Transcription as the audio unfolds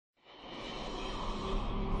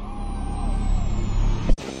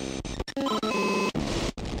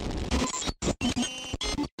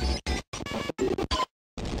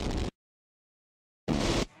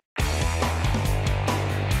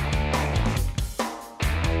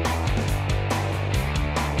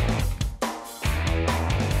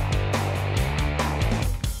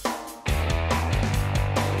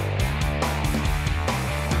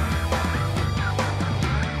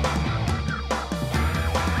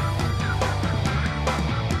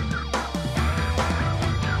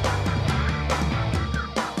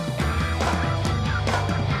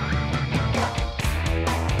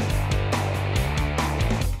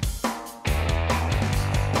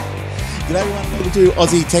G'day everyone, welcome to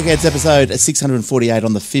Aussie Tech Heads episode 648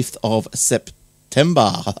 on the 5th of September.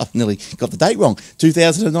 I've nearly got the date wrong,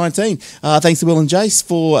 2019. Thanks to Will and Jace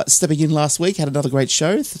for stepping in last week, had another great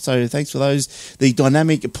show, so thanks for those, the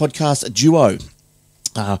dynamic podcast duo.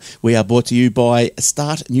 We are brought to you by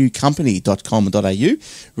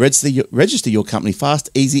startnewcompany.com.au. Register your company fast,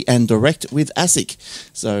 easy and direct with ASIC.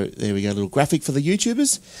 So there we go, a little graphic for the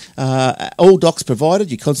YouTubers. All docs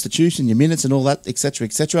provided, your constitution, your minutes and all that, etc.,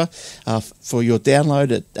 etc. For your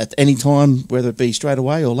download at any time, whether it be straight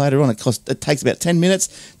away or later on. It takes about 10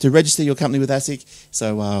 minutes to register your company with ASIC.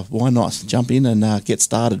 So why not jump in and get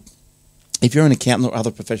started. If you're an accountant or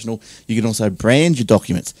other professional, you can also brand your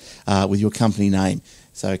documents with your company name.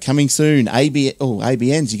 So coming soon,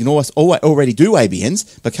 ABNs. You can already do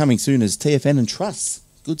ABNs, but coming soon is TFN and trusts.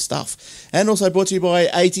 Good stuff. And also brought to you by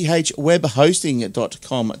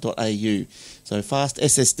athwebhosting.com.au. So fast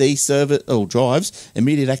SSD server drives,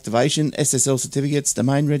 immediate activation, SSL certificates,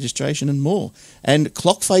 domain registration, and more. And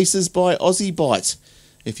clock faces by Aussie Byte.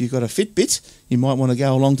 If you've got a Fitbit, you might want to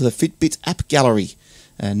go along to the Fitbit app gallery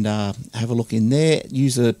and have a look in there.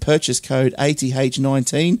 Use the purchase code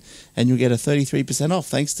ATH19 and you'll get a 33% off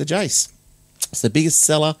thanks to Jace. It's the biggest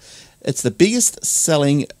seller. It's the biggest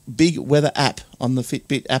selling big weather app on the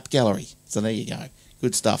Fitbit app gallery. So there you go.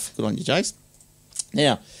 Good stuff. Good on you, Jace.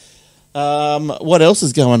 Now, what else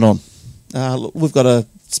is going on? We've got a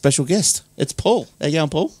special guest. It's Paul. How you going,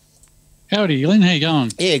 Paul? Howdy, Lynn. How you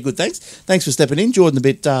going? Yeah, good, thanks. Thanks for stepping in. Jordan a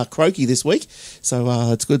bit croaky this week,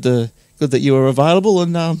 so it's good that you were available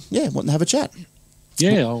and wanting to have a chat.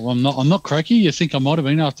 Yeah, well, I'm not croaky. You think I might have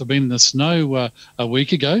been after being in the snow a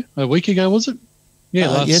week ago? A week ago, was it?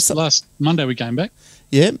 Yeah, last Monday we came back.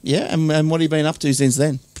 Yeah. And what have you been up to since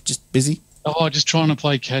then? Just busy? Oh, just trying to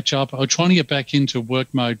play catch up. I was trying to get back into work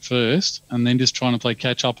mode first, and then just trying to play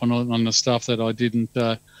catch up on the stuff that I didn't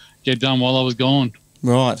get done while I was gone.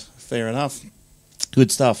 Right, fair enough.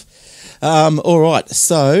 Good stuff. All right,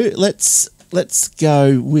 so let's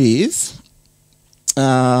go with.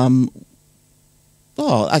 What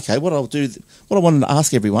I wanted to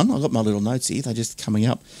ask everyone, I've got my little notes here, they're just coming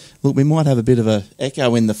up. Look, we might have a bit of a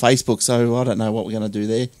echo in the Facebook, so I don't know what we're going to do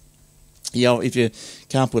there. Yeah, if you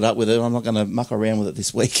can't put up with it, I'm not going to muck around with it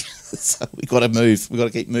this week. So we've got to move. We've got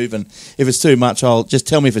to keep moving. If it's too much, I'll just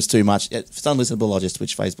tell me if it's too much. If it's unlistenable, I'll just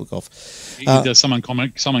switch Facebook off. Does someone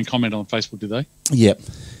comment on Facebook, did they? Yep.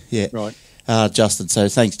 Yeah. Right. Justin. So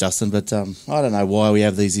thanks, Justin. But I don't know why we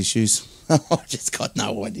have these issues. I've just got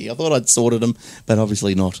no idea. I thought I'd sorted them, but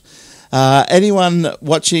obviously not. Anyone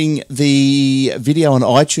watching the video on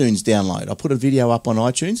iTunes download? I put a video up on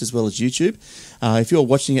iTunes as well as YouTube. If you're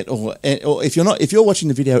watching it, or if you're watching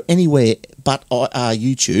the video anywhere but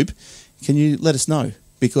YouTube, can you let us know?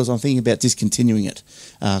 Because I'm thinking about discontinuing it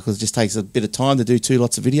because it just takes a bit of time to do two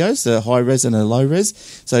lots of videos, a high res and a low res.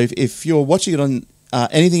 So if you're watching it on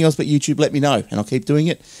anything else but YouTube, let me know and I'll keep doing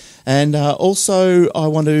it. And also, I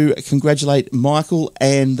want to congratulate Michael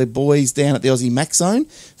and the boys down at the Aussie Mac Zone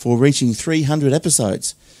for reaching 300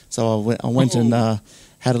 episodes. So I went and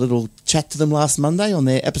had a little chat to them last Monday on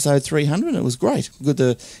their episode 300, and it was great. Good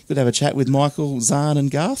to have a chat with Michael, Zahn,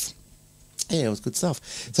 and Garth. Yeah, it was good stuff.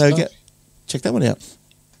 So check that one out.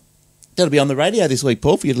 That'll be on the radio this week,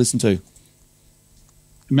 Paul, for you to listen to.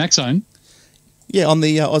 Mac Zone? Yeah, on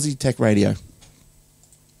the Aussie Tech Radio.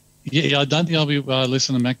 Yeah, I don't think I'll be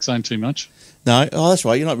listening to Mac Zone too much. No, that's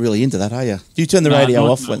right. You're not really into that, are you? Do you turn the radio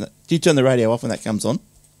off when that comes on?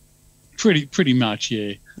 Pretty much,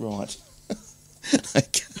 yeah. Right.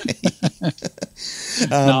 Okay.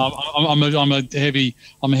 No, I'm a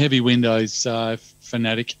heavy Windows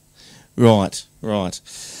fanatic. Right.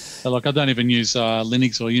 So, I don't even use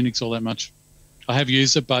Linux or Unix all that much. I have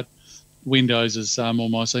used it, but Windows is more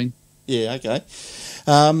my scene. Yeah, okay.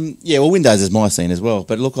 Windows is my scene as well.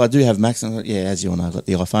 But look, I do have Macs. Yeah, as you all know, I've got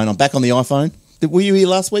the iPhone. I'm back on the iPhone. Were you here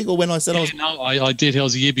last week or when I said I was? No, I did. It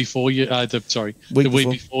was a year before you. The week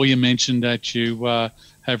before you mentioned that you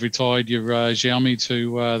have retired your Xiaomi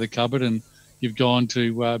to the cupboard and you've gone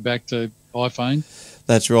to back to iPhone.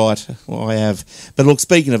 That's right. Well, I have. But look,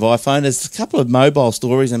 speaking of iPhone, there's a couple of mobile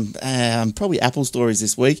stories and probably Apple stories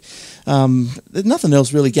this week. There's nothing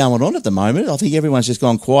else really going on at the moment. I think everyone's just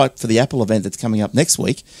gone quiet for the Apple event that's coming up next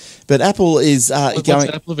week. But Apple is What's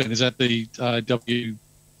the Apple event? Is that the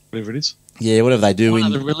whatever it is? Yeah, whatever they do.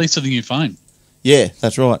 The release of the new phone. Yeah,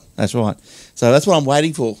 that's right. So that's what I'm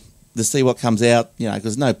waiting for. To see what comes out, because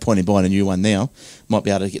there's no point in buying a new one now. Might be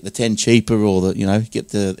able to get the 10 cheaper or get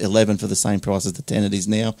the 11 for the same price as the 10 it is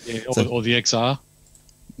now. Yeah, or the XR.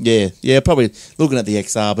 Yeah, probably looking at the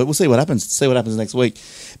XR, but we'll see what happens. See what happens next week.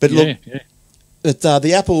 But look, But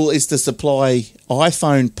the Apple is to supply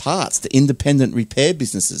iPhone parts to independent repair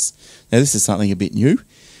businesses. Now, this is something a bit new.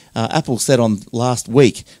 Apple said on last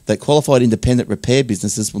week that qualified independent repair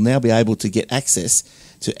businesses will now be able to get access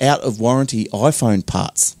to out-of-warranty iPhone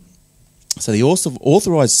parts. So the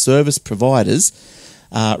authorised service providers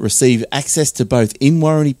receive access to both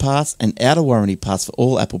in-warranty parts and out-of-warranty parts for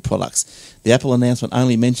all Apple products. The Apple announcement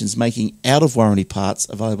only mentions making out-of-warranty parts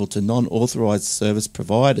available to non-authorised service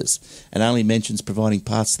providers and only mentions providing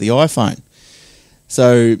parts to the iPhone.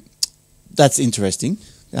 So that's interesting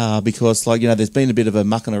because, there's been a bit of a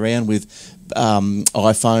mucking around with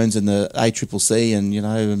iPhones and the ACCC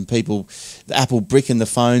and people, the Apple bricking the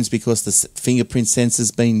phones because the fingerprint sensor's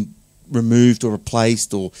been removed or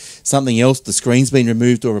replaced, or something else, the screen's been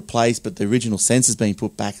removed or replaced, but the original sensor's been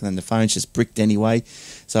put back and then the phone's just bricked anyway.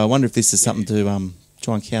 So I wonder if this is something to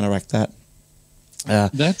try and counteract that.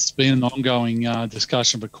 That's been an ongoing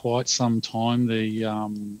discussion for quite some time, the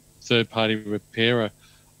third-party repairer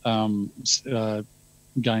game,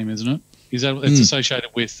 isn't it? Is that it's associated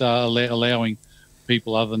with allowing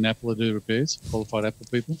people other than Apple to do repairs, qualified Apple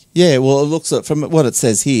people? Yeah, well, it looks like, from what it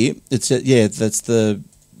says here, it's that's the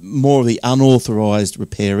more of the unauthorised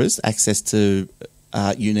repairers access to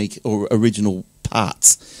unique or original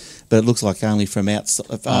parts, but it looks like only from outside.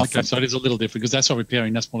 So it is a little different because that's not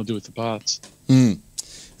repairing. That's more to do with the parts.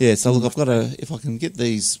 Yeah. So look, I've got if I can get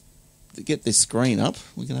this screen up,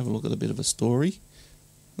 we can have a look at a bit of a story.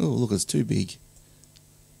 Oh, look, it's too big.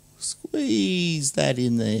 Squeeze that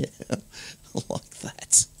in there like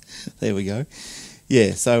that. There we go.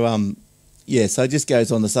 Yeah. So so it just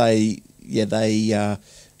goes on to say, the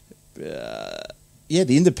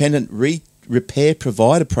independent repair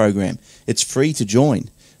provider program. It's free to join,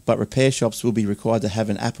 but repair shops will be required to have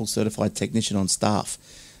an Apple certified technician on staff.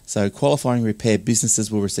 So qualifying repair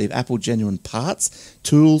businesses will receive Apple genuine parts,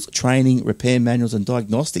 tools, training, repair manuals and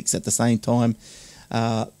diagnostics at the same time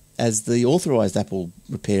as the authorised Apple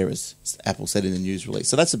repairers, Apple said in the news release.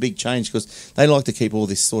 So that's a big change because they like to keep all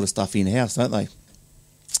this sort of stuff in-house, don't they?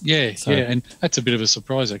 Yeah, and that's a bit of a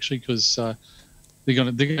surprise actually because they're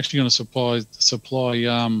actually going to supply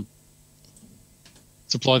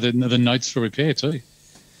the notes for repair too.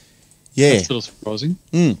 Yeah, that's a little surprising.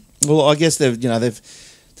 Well, I guess they've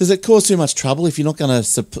does it cause too much trouble if you're not going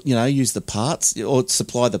to use the parts or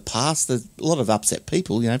supply the parts? There's a lot of upset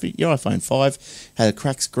people. If your iPhone 5 had a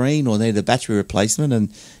cracked screen or needed a battery replacement and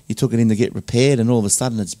you took it in to get repaired and all of a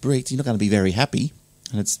sudden it's bricked, you're not going to be very happy,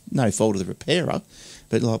 and it's no fault of the repairer.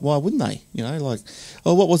 But why wouldn't they?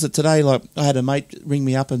 What was it today? I had a mate ring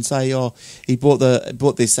me up and say, he bought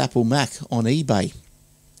this Apple Mac on eBay,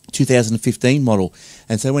 2015 model,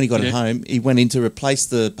 and so when he got it home, he went in to replace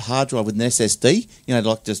the hard drive with an SSD.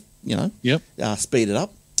 Speed it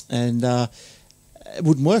up, and it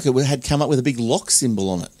wouldn't work. It had come up with a big lock symbol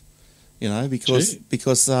on it, because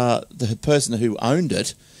the person who owned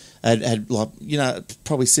it had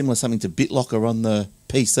probably similar something to BitLocker on the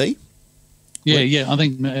PC. I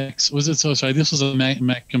think Max was it. Sorry, this was a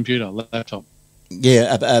Mac computer laptop.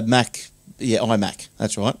 Yeah, a Mac. Yeah, iMac.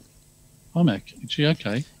 That's right. iMac. Gee,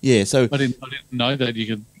 okay. Yeah, so I didn't know that you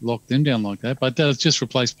could lock them down like that. But does just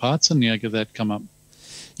replace parts and get that come up.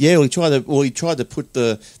 Yeah, he tried to put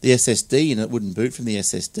the SSD in, it wouldn't boot from the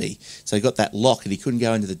SSD. So he got that lock and he couldn't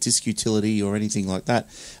go into the disk utility or anything like that.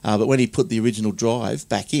 But when he put the original drive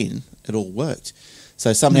back in, it all worked.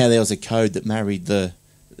 So somehow there was a code that married the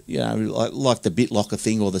like the BitLocker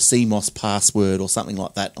thing or the CMOS password or something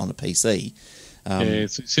like that on a PC.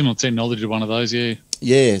 It's similar technology to one of those, yeah.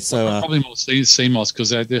 Yeah, so... probably more CMOS because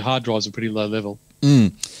their hard drives are pretty low level.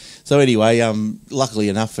 So anyway, luckily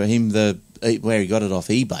enough for him, where he got it off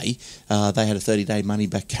eBay, they had a 30-day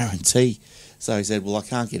money-back guarantee. So he said, well, I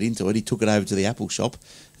can't get into it. He took it over to the Apple shop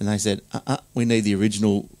and they said, we need the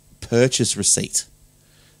original purchase receipt.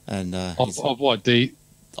 And of what? The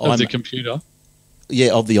computer?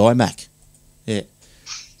 Yeah, of the iMac. Yeah.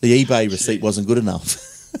 The eBay receipt wasn't good enough.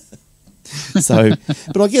 So,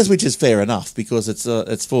 but I guess which is fair enough because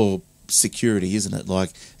it's for security, isn't it?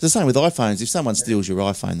 Like it's the same with iPhones. If someone steals your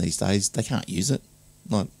iPhone these days, they can't use it.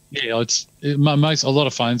 A lot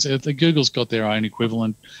of phones. Google's got their own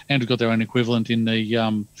equivalent, and got their own equivalent in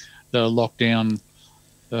the lockdown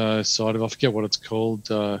side of. I forget what it's called.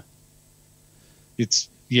 It's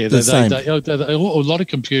a lot of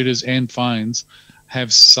computers and phones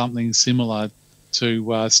have something similar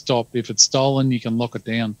to stop if it's stolen. You can lock it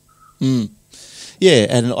down. Yeah,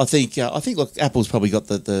 and I think look, Apple's probably got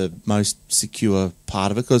the most secure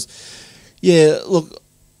part of it because, look,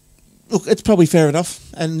 it's probably fair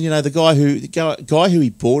enough. And the guy who he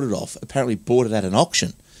bought it off apparently bought it at an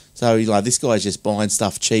auction, So like this guy's just buying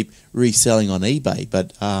stuff cheap, reselling on eBay.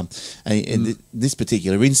 But in this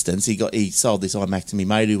particular instance, he sold this iMac to me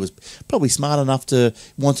mate who was probably smart enough to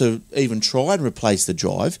want to even try and replace the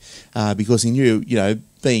drive because he knew,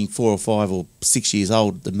 being 4 or 5 or 6 years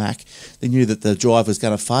old, the Mac, they knew that the drive was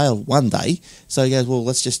going to fail one day. So he goes, well,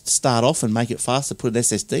 let's just start off and make it faster, put an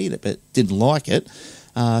SSD in it, but didn't like it.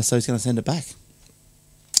 So he's going to send it back.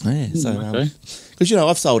 Yeah, so because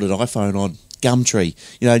I've sold an iPhone on Gumtree.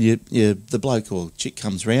 The bloke or chick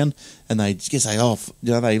comes round and they just say,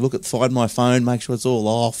 they look at find my phone, make sure it's all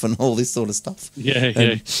off, and all this sort of stuff. Yeah.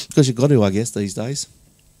 Because you've got to, I guess, these days.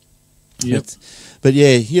 Yep. But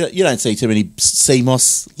yeah, you don't see too many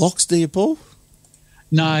CMOS locks, do you, Paul?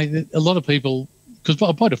 No, a lot of people, because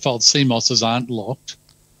by default CMOSs aren't locked,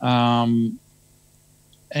 and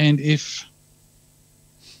I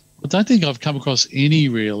don't think I've come across any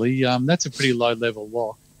really. That's a pretty low level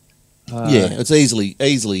lock. It's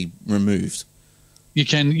easily removed. You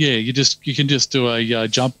can just do a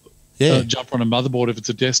jump on a motherboard if it's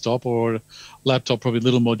a desktop, or a laptop probably a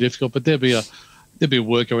little more difficult. But there'd be a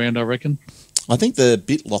workaround, I reckon. I think the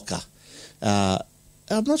BitLocker.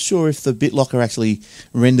 I'm not sure if the BitLocker actually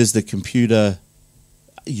renders the computer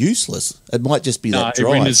useless. It might just be that drive.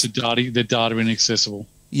 It renders the data inaccessible.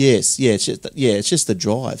 Yes, it's just the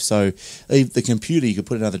drive. So the computer, you could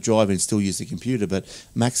put another drive in and still use the computer, but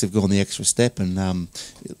Macs have gone the extra step and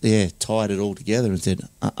tied it all together and said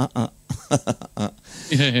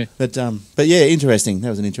Yeah. But yeah, interesting.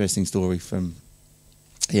 That was an interesting story from.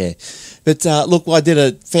 Yeah, but look, I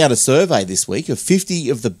found a survey this week of 50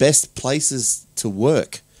 of the best places to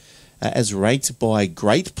work as ranked by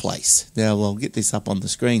Great Place. Now, I'll get this up on the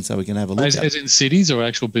screen so we can have a look. As in cities or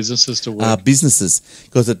actual businesses to work? Businesses,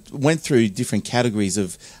 because it went through different categories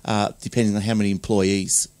of depending on how many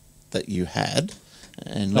employees that you had.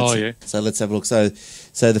 And so let's have a look. So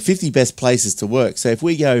the 50 best places to work. So if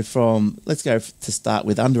we go let's go to start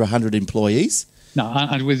with under 100 employees. No,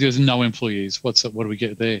 there's no employees. What do we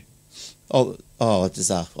get there? Oh, it's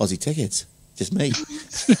Aussie Tech Heads. Just me.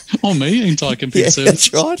 Me, entire computer service.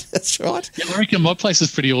 That's right. Yeah, I reckon my place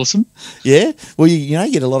is pretty awesome. Yeah? Well, you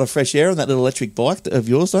get a lot of fresh air on that little electric bike of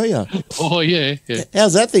yours, don't you? Oh, yeah.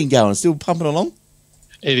 How's that thing going? Still pumping along?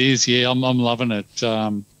 It is, yeah. I'm loving it.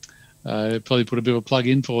 Probably put a bit of a plug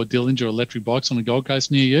in for Dillinger Electric Bikes on the Gold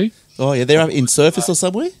Coast near you. Oh, yeah. They're up in Surface or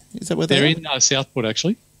somewhere? Is that where they're in Southport,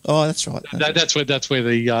 actually. Oh, that's right. That's where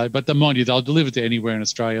the but mind you, they'll deliver to anywhere in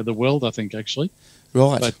Australia, the world, I think, actually.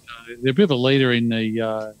 Right. But they're a bit of a leader in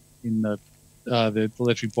the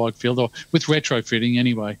electric bike field, or with retrofitting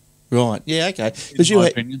anyway. Right. Yeah. Okay. Because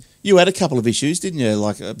you had a couple of issues, didn't you?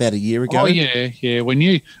 Like about a year ago. Oh yeah. When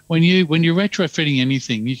you're retrofitting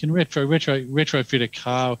anything, you can retrofit a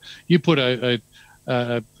car. You put a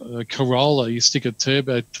Corolla, you stick a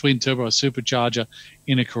twin turbo or supercharger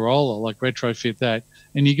in a Corolla, like retrofit that,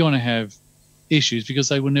 and you're going to have issues because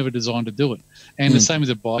they were never designed to do it. And the same as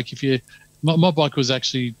a bike. My bike was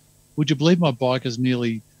actually, would you believe my bike is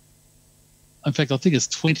nearly, in fact, I think it's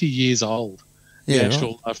 20 years old. Yeah, the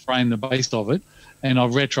actual frame, the base of it, and I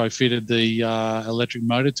retrofitted the electric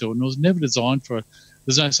motor to it, and it was never designed for.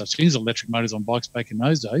 There's no such thing as electric motors on bikes back in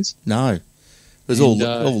those days. No, it was all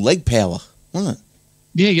leg power, wasn't it?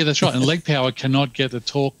 Yeah, that's right. And leg power cannot get the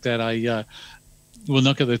torque that a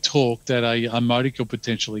motor could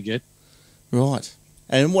potentially get. Right.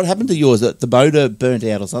 And what happened to yours? The motor burnt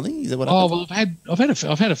out or something? Is that what happened? Well,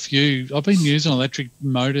 I've had a few. I've been using electric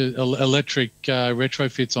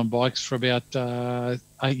retrofits on bikes for about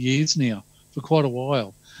 8 years now, for quite a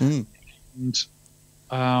while. And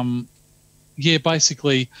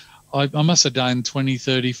basically, I must have done 20,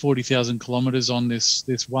 30, 40,000 kilometres on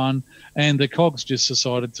this one, and the cogs just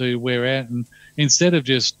decided to wear out. And instead of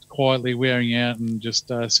just quietly wearing out and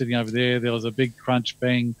just sitting over there was a big crunch,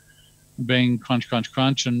 bang,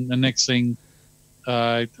 crunch, and the next thing,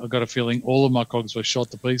 I got a feeling all of my cogs were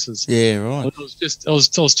shot to pieces. Yeah, right. It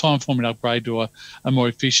was time for me to upgrade to a more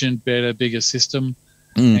efficient, better, bigger system,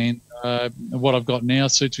 and what I've got now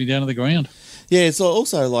suits me down to the ground. Yeah, it's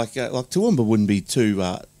also like Toowoomba wouldn't be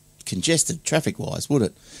too congested traffic-wise, would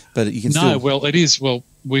it? But you can still... No, well, it is. Well,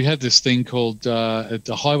 we have this thing called a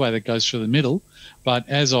highway that goes through the middle, but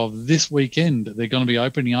as of this weekend, they're going to be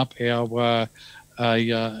opening up our...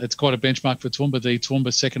 it's quite a benchmark for Toowoomba, the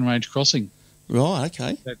Toowoomba Second Range Crossing. Right,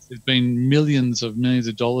 okay. There's been millions of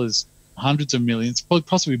dollars, hundreds of millions,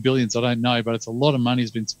 possibly billions, I don't know, but it's a lot of money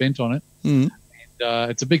has been spent on it. And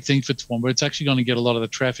it's a big thing for Toowoomba. It's actually going to get a lot of the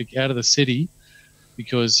traffic out of the city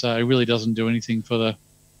because it really doesn't do anything for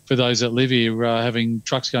those that live here having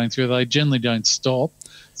trucks going through. They generally don't stop,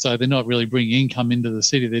 so they're not really bringing income into the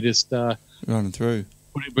city. They're just... running through.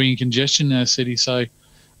 bringing congestion in our city. So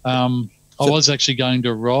I was actually going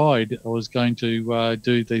to ride. I was going to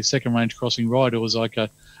do the second range crossing ride. It was like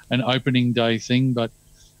an opening day thing, but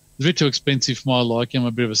it's a bit too expensive for my liking. I'm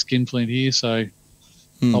a bit of a skinflint here, so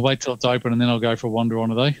I'll wait till it's open and then I'll go for a wander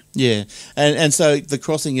on a day. Yeah, and so the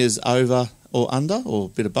crossing is over or under or a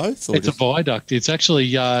bit of both? Or it's a viaduct. It's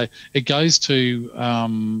actually it goes to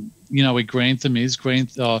where Grantham is.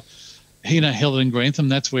 Helen and Grantham.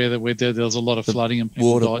 That's where there's a lot of flooding and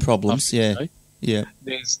people water died problems. Yeah.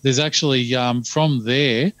 There's actually from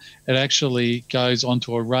there it actually goes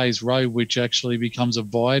onto a raised road, which actually becomes a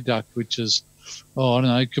viaduct, which is I don't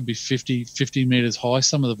know, it could be 50 meters high.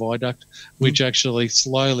 Some of the viaduct, which actually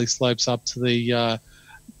slowly slopes up to the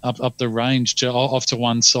up the range off to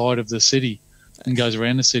one side of the city and goes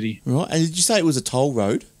around the city. Right. And did you say it was a toll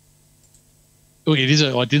road? Well, it is.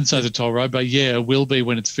 I didn't say it's a toll road, but yeah, it will be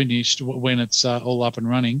when it's finished, when it's all up and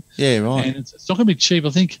running. Yeah, right. And it's not going to be cheap. I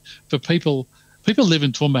think for people live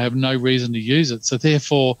in Toowoomba have no reason to use it, so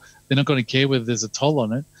therefore they're not going to care whether there's a toll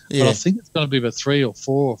on it. Yeah. But I think it's going to be about $3 or $4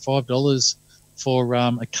 or $5 for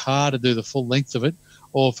a car to do the full length of it,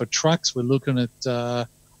 or for trucks we're looking at. I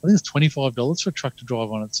think it's $25 for a truck to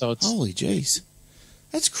drive on it. So it's holy jeez,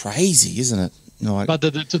 that's crazy, isn't it? Like, but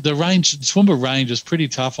the range, Toowoomba range, is pretty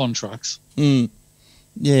tough on trucks.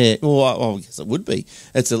 Yeah, well, I guess it would be.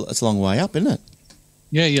 It's a long way up, isn't it?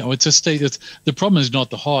 Yeah, it's a steep. The problem is not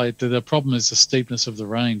the height. The problem is the steepness of the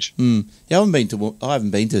range. Yeah, I haven't been to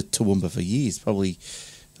Toowoomba for years. Probably,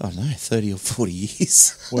 I don't know, 30 or 40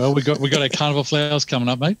 years. Well, we got our Carnival Flowers coming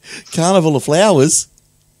up, mate. Carnival of Flowers.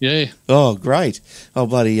 Yeah. Oh, great! I'll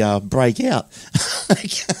bloody break out.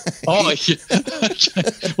 Oh, yeah.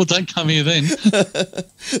 Well, don't come here then.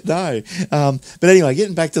 No, but anyway,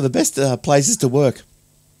 getting back to the best places to work.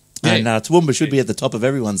 Yeah. And Toowoomba should be at the top of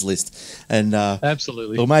everyone's list, and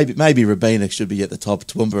absolutely. Or maybe Robina should be at the top.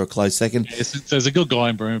 Toowoomba a close second. Yes, there's a good guy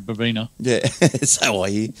in Robina. Yeah, so I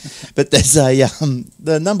hear. But there's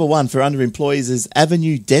the number one for underemployees is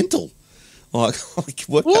Avenue Dental. Like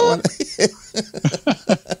what?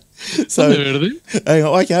 So, I've never heard of them.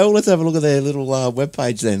 Okay, well, let's have a look at their little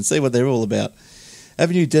webpage then, see what they're all about.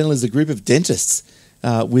 Avenue Dental is a group of dentists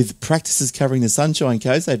with practices covering the Sunshine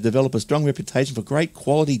Coast. They've developed a strong reputation for great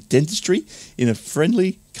quality dentistry in a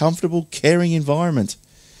friendly, comfortable, caring environment.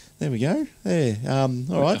 There we go. There.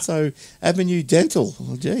 All right, so Avenue Dental.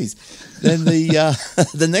 Oh, geez. Then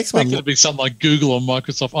the next one. I think it'd be something like Google or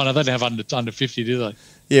Microsoft. Oh, no, they don't have under 50, do they?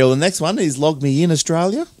 Yeah, well, the next one is Log Me In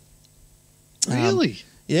Australia. Really?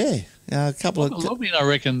 Yeah. A couple of... Log Me In, I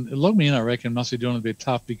reckon, must be doing it a bit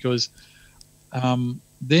tough because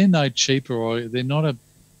they're no cheaper, or they're not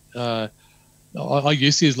a... I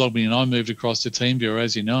used to use Log Me In. I moved across to TeamViewer,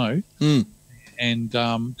 as you know. And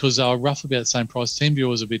because they were roughly about the same price. TeamViewer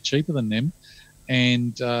was a bit cheaper than them.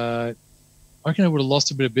 And I reckon I would have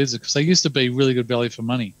lost a bit of business because they used to be really good value for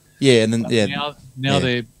money. Yeah, and then now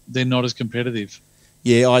they're not as competitive.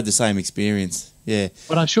 Yeah, I had the same experience. Yeah,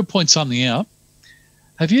 but I should point something out.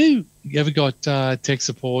 Have you ever got tech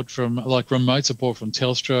support from remote support from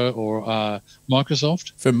Telstra or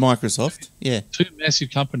Microsoft? From Microsoft, yeah. Two massive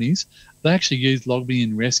companies. They actually use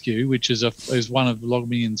LogMeIn Rescue, which is one of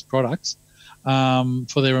LogMeIn's products,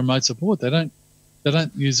 for their remote support. They don't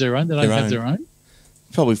use their own. They don't have their own.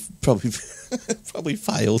 Probably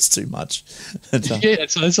fails too much. Yeah,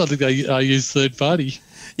 so that's something they use third party.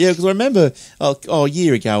 Yeah, because I remember a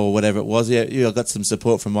year ago or whatever it was, I got some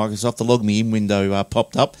support from Microsoft. The Log Me In window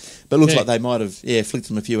popped up, but it looks like they might have flicked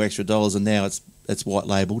them a few extra dollars, and now it's white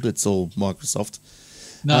labelled. It's all Microsoft.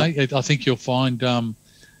 No, I think you'll find. I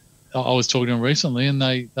was talking to them recently, and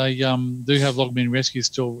they do have Log Me In Rescue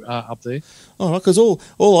still up there. All right, because all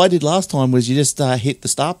I did last time was you just hit the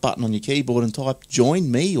start button on your keyboard and type "Join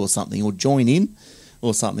Me" or something, or "Join In"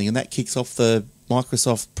 or something, and that kicks off the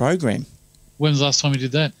Microsoft program. When was the last time you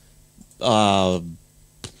did that?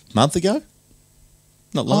 Month ago.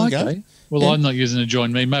 Not long ago. Well, I'm not using a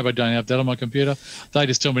Join Me. Maybe I don't have that on my computer. They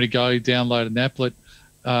just tell me to go download an applet,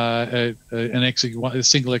 a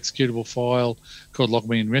single executable file called Log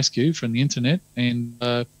Me In Rescue from the internet, and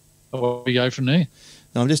we go from there.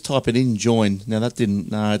 No, I'm just typing in join. Now that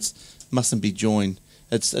didn't. No, it mustn't be join.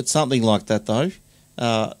 It's something like that though,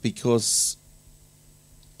 because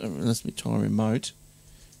let me try remote.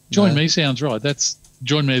 Join Me sounds right.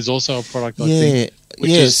 Join Me is also a product, I think,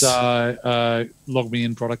 which is Log Me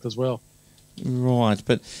In product as well. Right,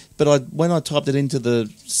 but when I typed it into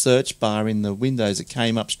the search bar in the Windows, it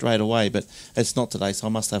came up straight away. But it's not today, so I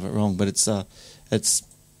must have it wrong. But it's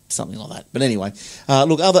something like that. But anyway,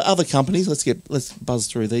 look, other companies. Let's buzz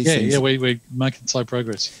through these things. Yeah, we're making slow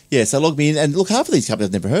progress. Yeah, so Log Me In, and look, half of these companies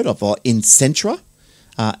I've never heard of. Incentra,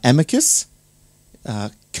 Amicus,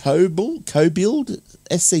 Cobuild,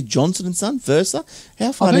 SC Johnson and Son, Versa.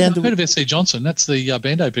 How far down? I've heard of SC Johnson. That's the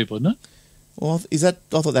Band-Aid people, isn't it? Well, is that?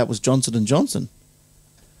 I thought that was Johnson and Johnson.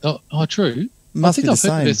 Oh, true. Must I think be the I've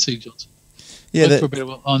same. heard of SC Johnson. Yeah.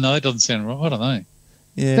 Oh no, that doesn't sound right. I don't know.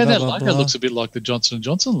 Yeah. That logo looks a bit like the Johnson and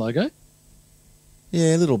Johnson logo.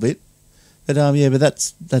 Yeah, a little bit. But but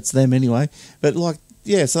that's them anyway. But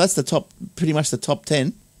so that's the top, pretty much the top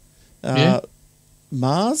 10.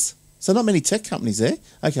 Mars. So not many tech companies there.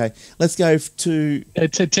 Okay, let's go to.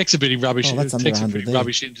 Tech's a bit rubbish. Oh, that's under Tech's a 100 pretty there.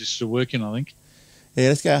 rubbish industry to work in, I think. Yeah,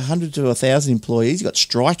 let's go 100 to 1,000 employees. You've got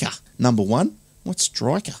Stryker, number 1. What's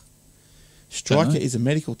Stryker? Stryker is a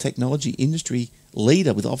medical technology industry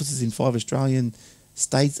leader with offices in 5 Australian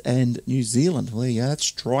states and New Zealand. Well, there you go. That's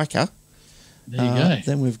Stryker. There you go.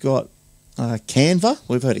 Then we've got Canva.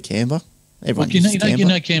 We've heard of Canva. Everyone uses Canva. You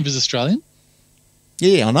know Canva's Australian?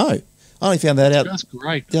 Yeah, I know. I only found that out That's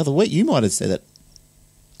great. the other week. You might have said it.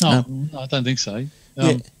 No, I don't think so.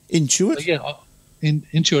 Intuit. Yeah,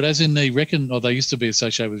 Intuit, as in they used to be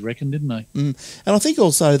associated with Reckon, didn't they? And I think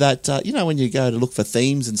also that, when you go to look for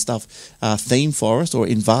themes and stuff, Theme Forest or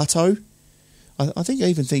Invato, I think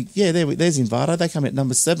there's Invato. They come at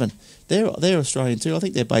number 7. They're Australian too. I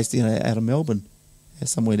think they're based out of Melbourne,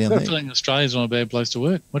 somewhere down there. I think Australia's not a bad place to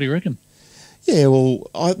work. What do you reckon? Yeah, well,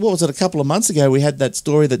 what was it? A couple of months ago, we had that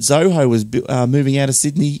story that Zoho was moving out of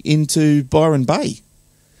Sydney into Byron Bay.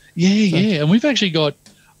 Yeah, and we've actually got,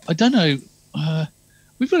 I don't know,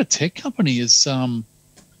 we've got a tech company has come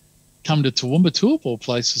to Toowoomba, Toowoomba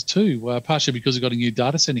places too, partially because we've got a new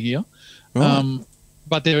data centre here. Right.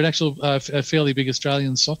 But they're an actual a fairly big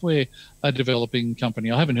Australian software developing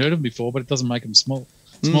company. I haven't heard of them before, but it doesn't make them small.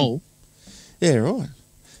 Yeah, right.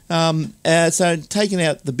 So taking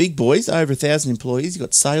out the big boys, over 1,000 employees, you've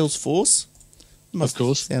got Salesforce. Of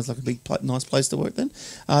course. Sounds like a nice place to work then.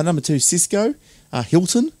 Number 2, Cisco,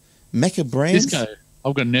 Hilton, Mecca Brands. Cisco.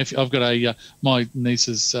 I've got a nephew. I've got my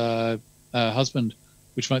niece's husband.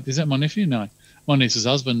 Is that my nephew? No. My niece's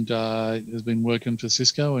husband has been working for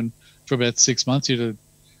Cisco, and for about 6 months he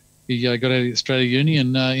got out of Australia Uni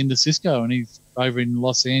and into Cisco, and he's over in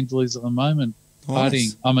Los Angeles at the moment,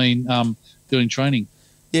 partying. Doing training.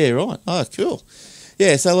 Yeah, right. Oh, cool.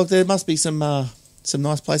 Yeah, so look, there must be some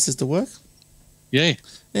nice places to work. Yeah.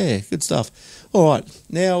 Yeah, good stuff. All right.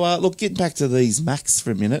 Now, look, getting back to these Macs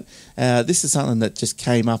for a minute. This is something that just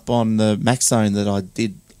came up on the Mac Zone that I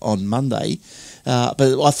did on Monday.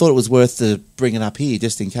 But I thought it was worth to bring it up here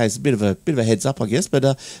just in case. A bit of a heads up, I guess.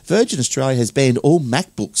 But Virgin Australia has banned all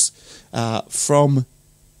MacBooks from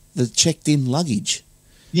the checked-in luggage.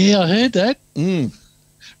 Yeah, I heard that.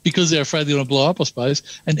 Because they're afraid they're going to blow up, I suppose.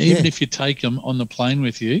 And even if you take them on the plane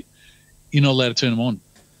with you, you're not allowed to turn them on.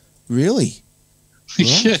 Really?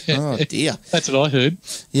 Right. Yeah. Oh, dear. That's what I heard.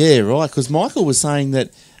 Yeah, right. Because Michael was saying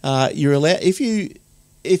that you're allowed if you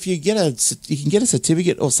can get a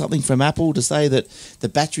certificate or something from Apple to say that the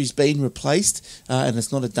battery's been replaced and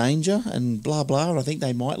it's not a danger and blah blah. And I think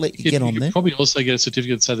they might let you get on there. You probably also get a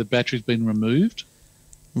certificate to say the battery's been removed.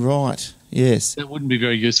 Right. Yes. That wouldn't be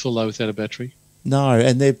very useful though without a battery. No,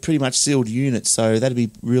 and they're pretty much sealed units, so that'd be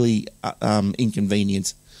really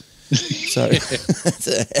inconvenient. So,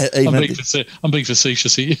 I'm being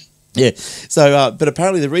facetious here. Yeah. So, but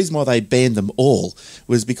apparently the reason why they banned them all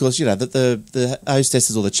was because that the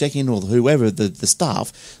hostesses or the check-in or whoever the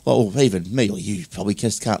staff, or even me or you, probably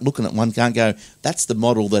just can't looking at one can't go. That's the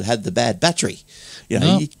model that had the bad battery.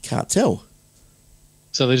 You can't tell.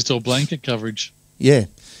 So they just all blanket coverage. Yeah.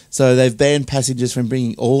 So they've banned passengers from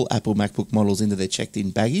bringing all Apple MacBook models into their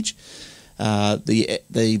checked-in baggage.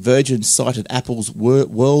 The Virgin cited Apple's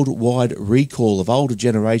worldwide recall of older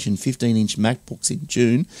generation 15-inch MacBooks in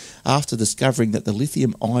June after discovering that the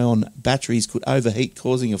lithium-ion batteries could overheat,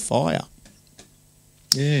 causing a fire.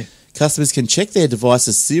 Yeah. Customers can check their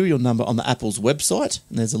device's serial number on the Apple's website,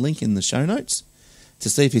 and there's a link in the show notes, to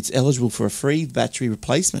see if it's eligible for a free battery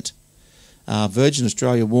replacement. Virgin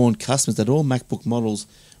Australia warned customers that all MacBook models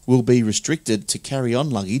will be restricted to carry-on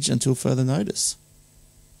luggage until further notice.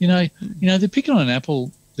 They're picking on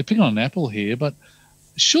Apple. They're picking on Apple here, but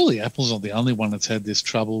surely Apple's not the only one that's had this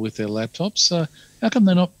trouble with their laptops. How come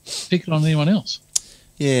they're not picking on anyone else?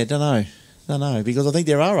 Yeah, don't know, because I think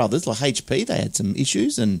there are others like HP. They had some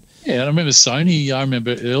issues, and I remember Sony. I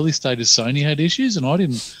remember early stages Sony had issues, and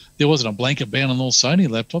there wasn't a blanket ban on all Sony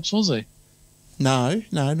laptops, was there? No,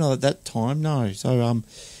 not at that time. No, so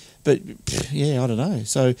but yeah, I don't know.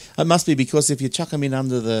 So it must be because if you chuck them in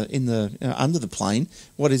under the plane,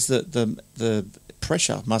 what is the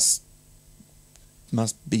pressure must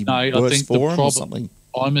be worse for them or something.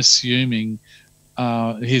 I'm assuming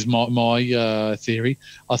here's my theory.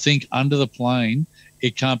 I think under the plane,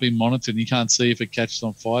 it can't be monitored. You can't see if it catches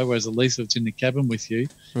on fire, whereas at least if it's in the cabin with you,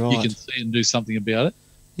 Right. you can see it and do something about it.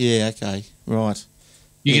 Yeah, okay, right.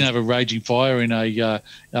 You can have a raging fire in a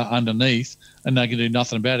underneath, and they can do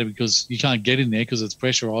nothing about it because you can't get in there because it's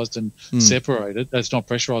pressurised and separated. It's not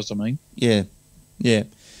pressurised, I mean. Yeah, yeah.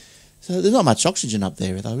 So there's not much oxygen up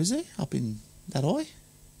there, though, is there? Up in that high?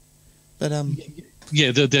 But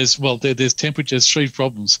yeah, there's temperature. There's three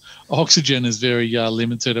problems. Oxygen is very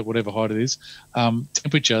limited at whatever height it is.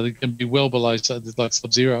 Temperature that can be well below like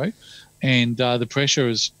sub-zero, and the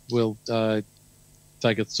pressure will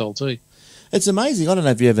take its toll too. It's amazing. I don't know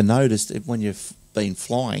if you ever noticed it when you've been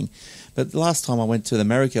flying, but the last time I went to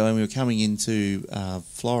America and we were coming into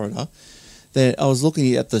Florida, I was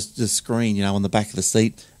looking at the screen, on the back of the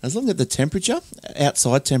seat. I was looking at the temperature,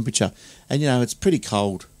 outside temperature, and it's pretty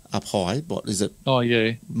cold up high. What is it? Oh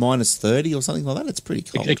yeah, -30 or something like that. It's pretty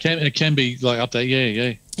cold. It can be like up there.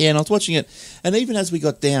 Yeah. Yeah, and I was watching it, and even as we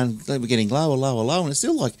got down, they were getting lower, and it's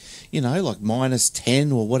still like like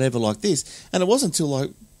 -10 or whatever like this. And it wasn't until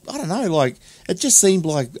like, I don't know, like it just seemed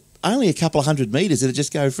like only a couple of 100 metres did it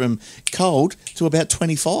just go from cold to about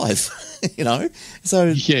 25,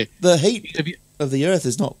 So yeah. the heat of the Earth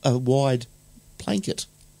is not a wide blanket.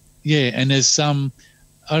 Yeah, and there's some,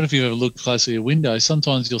 I don't know if you've ever looked closely at your window,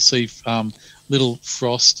 sometimes you'll see little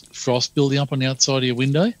frost building up on the outside of your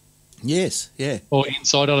window. Yes, yeah. Or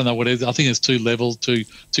inside, I don't know what it is. I think it's two levels, two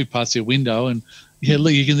parts of your window, and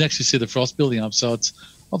look, you can actually see the frost building up, so it's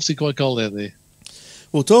obviously quite cold out there.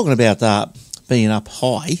 Well, talking about being up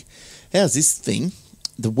high, how's this thing?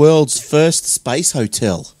 The world's first space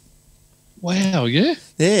hotel. Wow, yeah?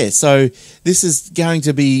 Yeah, so this is going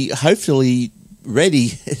to be hopefully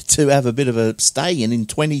ready to have a bit of a stay in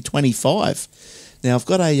 2025. Now, I've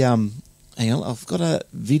got I've got a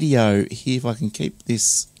video here, if I can get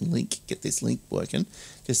this link working,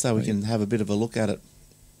 just so we can have a bit of a look at it.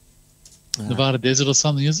 Nevada desert or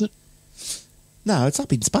something, is it? No, it's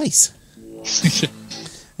up in space.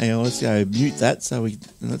 Hang on, let's go mute that.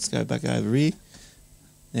 Let's go back over here.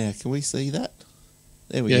 Now, can we see that?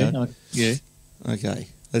 There we go. Yeah. Okay,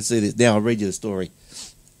 let's see this. Now I'll read you the story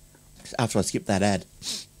after I skip that ad.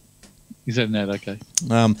 Is that an ad? Okay.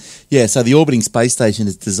 So the orbiting space station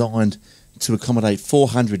is designed to accommodate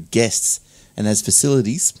 400 guests and has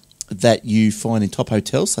facilities that you find in top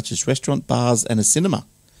hotels such as restaurant, bars, and a cinema.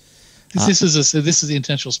 This is the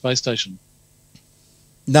International Space Station.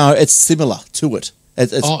 No, it's similar to it.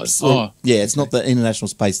 It's not the International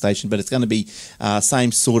Space Station, but it's going to be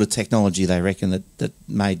same sort of technology. They reckon that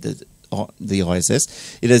made the ISS.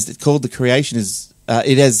 It has called the creation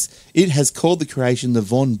the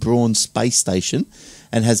von Braun Space Station,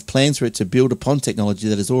 and has plans for it to build upon technology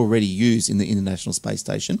that is already used in the International Space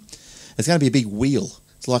Station. It's going to be a big wheel.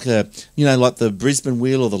 It's like like the Brisbane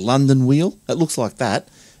wheel or the London wheel. It looks like that,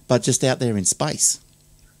 but just out there in space.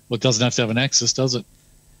 Well, it doesn't have to have an axis, does it?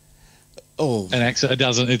 Oh, an axis. It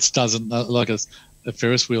doesn't like a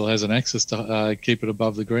Ferris wheel has an axis to keep it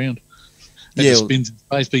above the ground. It spins in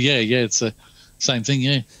space, but it's the same thing.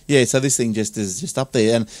 Yeah. So this thing is just up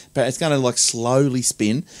there, but it's going to like slowly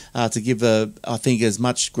spin to give I think as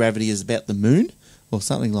much gravity as about the moon or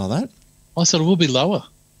something like that. I thought it will be lower.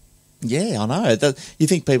 Yeah, I know. You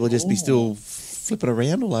think people would just be still flipping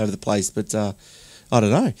around all over the place, but I don't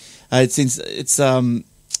know.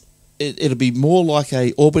 It'll be more like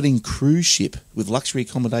a orbiting cruise ship with luxury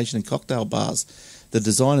accommodation and cocktail bars. The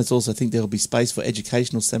designers also think there will be space for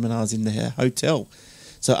educational seminars in the hotel.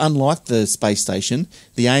 So unlike the space station,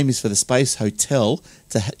 the aim is for the space hotel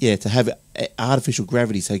to have artificial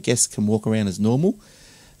gravity so guests can walk around as normal.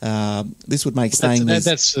 This would make staying there...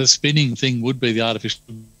 That's the spinning thing would be the artificial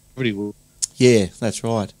gravity. Yeah, that's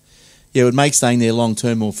right. Yeah, it would make staying there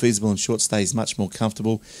long-term more feasible and short stays much more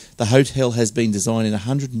comfortable. The hotel has been designed in a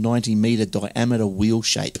 190-metre diameter wheel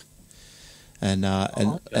shape. And I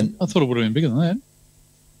thought it would have been bigger than that.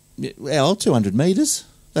 Well, 200 metres.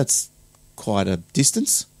 That's quite a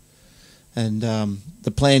distance. And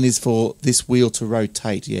the plan is for this wheel to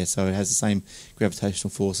rotate, so it has the same gravitational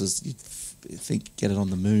forces you'd think get it on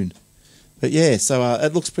the moon. But so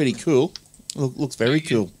it looks pretty cool. Looks very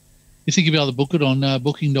cool. You think you'll be able to book it on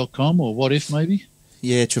booking.com or What If maybe?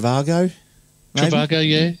 Yeah, Trivago. Maybe? Trivago,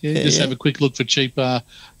 yeah. Just have a quick look for cheap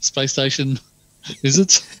space station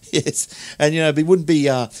visits. Yes. And, it wouldn't be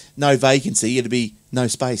no vacancy. It'd be no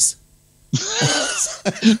space.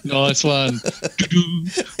 Nice one.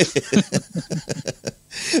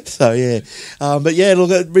 So, but look,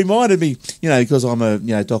 it reminded me, because I'm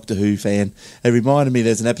a Doctor Who fan, it reminded me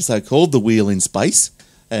there's an episode called The Wheel in Space.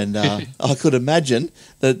 And I could imagine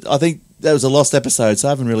that I think that was a lost episode, so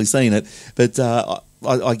I haven't really seen it. But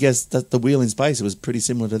I guess that the Wheel in Space was pretty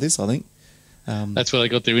similar to this, I think. That's where they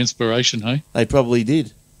got their inspiration, hey? They probably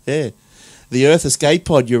did, yeah. The Earth escape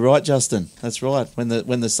pod, you're right, Justin. That's right. When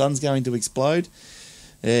the sun's going to explode,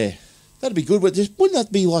 yeah. That'd be good. But wouldn't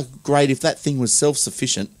that be like great if that thing was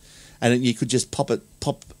self-sufficient and you could just pop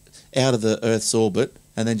out of the Earth's orbit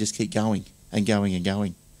and then just keep going and going and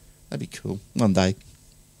going? That'd be cool one day.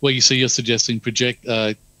 Well, you see, you're suggesting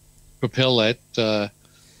propel that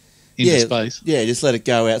into space. Yeah, just let it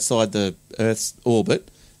go outside the Earth's orbit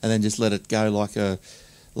and then just let it go like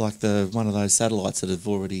one of those satellites that have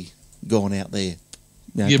already gone out there.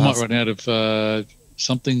 You might run out of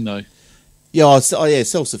something though. Yeah,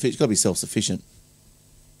 self-sufficient. It's got to be self-sufficient.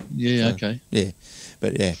 Yeah, so, okay. Yeah,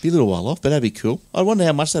 but yeah, be a little while off, but that'd be cool. I wonder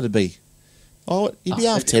how much that'd be. Oh, you'd be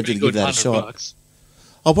half tempted to give that a shot. Bucks.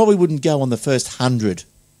 I probably wouldn't go on the first 100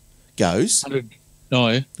 goes. 100,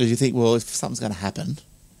 no. Because you think, well, if something's going to happen,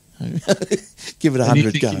 give it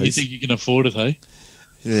 100 goes. You think you can afford it, hey?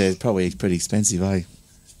 Yeah, it's probably pretty expensive, eh?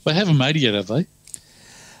 They haven't made it yet, have they?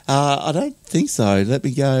 I don't think so. Let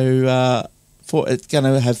me go. It's going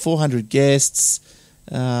to have 400 guests.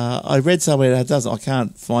 I read somewhere that doesn't. I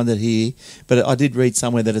can't find it here, but I did read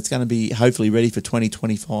somewhere that it's going to be hopefully ready for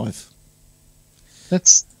 2025.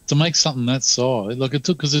 That's to make something that size. Like it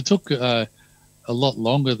took a lot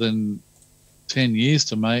longer than 10 years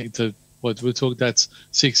to make. That's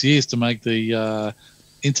 6 years to make the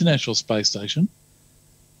International Space Station.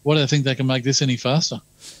 Why do they think they can make this any faster?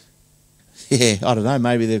 Yeah, I don't know.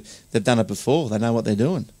 Maybe they've done it before. They know what they're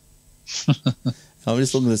doing. I'm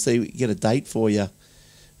just looking to see get a date for you,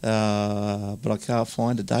 but I can't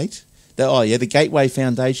find a date. The Gateway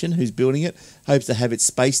Foundation, who's building it, hopes to have its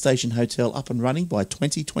space station hotel up and running by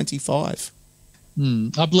 2025.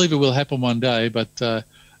 I believe it will happen one day, but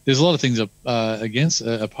there's a lot of things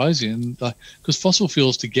opposing, because fossil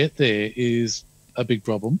fuels to get there is a big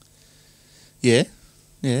problem. Yeah,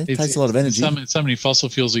 it takes a lot of energy. So many fossil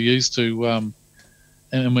fuels are used to.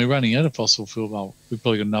 And we're running out of fossil fuel. Well, we've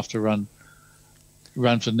probably got enough to run for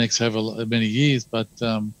the next however many years, but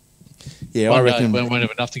I reckon we won't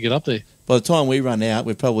have enough to get up there. By the time we run out,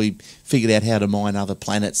 we've probably figured out how to mine other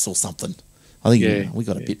planets or something. I think we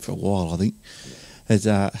got a bit for a while, I think. But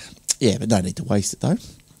no need to waste it, though.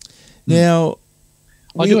 Now...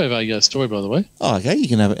 I do have a story, by the way. Oh, okay. You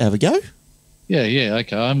can have a go. Yeah,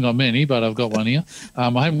 okay. I haven't got many, but I've got one here. I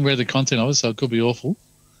haven't read the content of it, so it could be awful.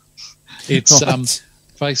 It's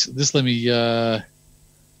Just let me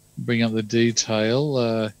bring up the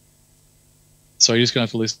detail. So you're just going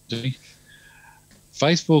to have to listen to me.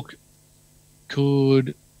 Facebook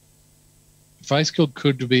could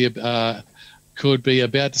be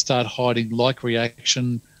about to start hiding like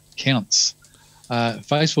reaction counts.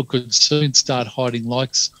 Facebook could soon start hiding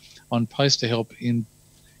likes on posts to help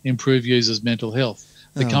improve users' mental health.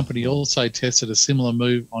 The company also tested a similar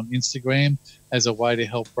move on Instagram as a way to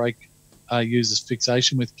help break users'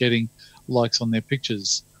 fixation with getting likes on their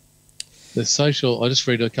pictures. I'll just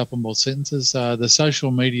read a couple more sentences. The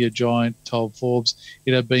social media giant told Forbes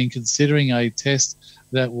it had been considering a test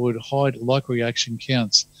that would hide like reaction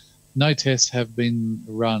counts. No tests have been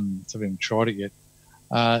run, so we haven't tried it yet.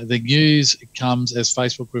 The news comes as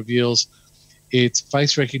Facebook reveals its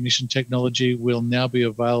face recognition technology will now be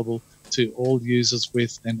available to all users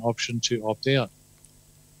with an option to opt out.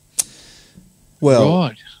 Well,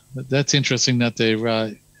 right. That's interesting that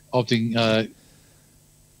they're opting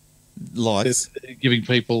likes, giving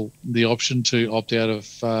people the option to opt out of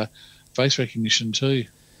face recognition too.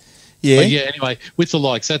 Yeah. But yeah. Anyway, with the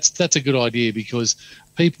likes, that's a good idea because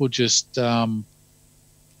people just. I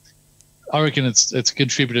reckon it's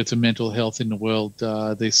contributed to mental health in the world.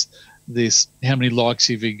 This how many likes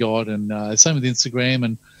have you got, and same with Instagram,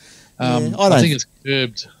 and I think it's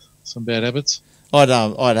curbed some bad habits. I'd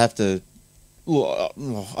have to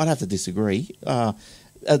disagree to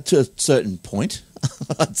a certain point.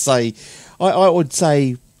 I would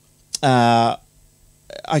say,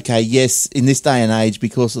 okay, yes, in this day and age,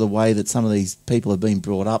 because of the way that some of these people have been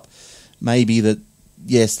brought up, maybe that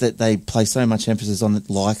they place so much emphasis on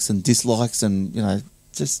likes and dislikes and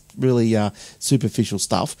just really superficial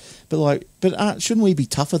stuff. But shouldn't we be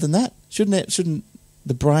tougher than that? Shouldn't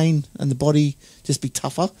the brain and the body just be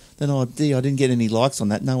tougher than I didn't get any likes on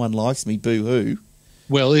that. No one likes me. Boo hoo.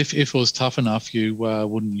 Well, if it was tough enough, you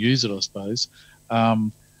wouldn't use it, I suppose.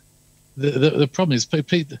 The problem is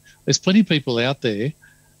there's plenty of people out there.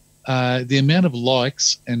 The amount of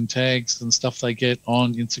likes and tags and stuff they get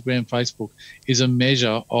on Instagram, Facebook is a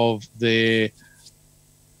measure of their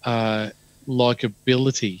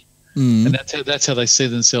likability, and that's how they see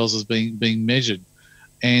themselves as being measured.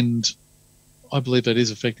 And I believe that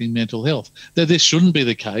is affecting mental health. That this shouldn't be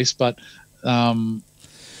the case, but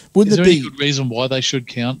is there any good reason why they should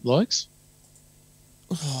count likes?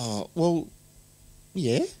 Oh, well,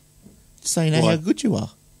 yeah. So you know how good you are.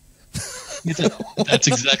 That's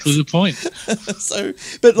exactly the point. So,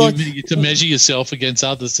 but like to measure yourself against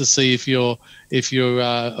others to see if you're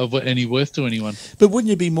of any worth to anyone. But wouldn't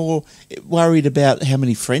you be more worried about how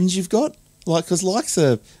many friends you've got? Like, because likes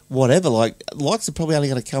are whatever. Like, likes are probably only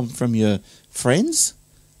going to come from your friends.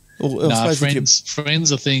 No,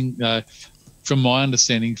 friends are thing. From my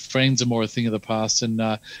understanding, friends are more a thing of the past,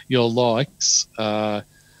 and your likes,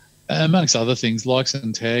 amongst other things, likes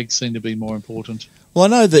and tags seem to be more important. Well, I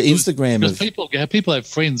know the Instagram because people have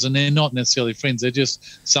friends, and they're not necessarily friends. They're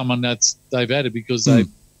just someone they've added because they've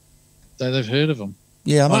heard of them.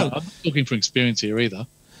 Yeah, I know. I'm not looking for experience here either.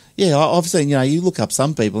 Yeah, I've seen. You look up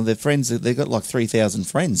some people, and their friends. They've got like 3,000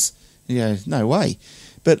 friends. No way.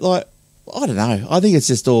 But like, I don't know. I think it's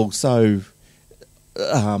just all so.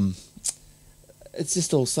 It's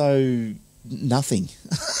just all so nothing.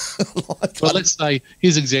 Well, let's say,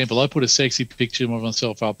 here's an example. I put a sexy picture of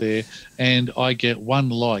myself up there and I get one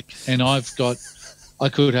like, and I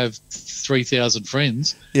could have 3,000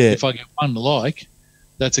 friends. Yeah. If I get one like,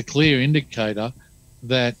 that's a clear indicator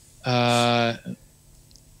that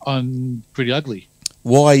I'm pretty ugly.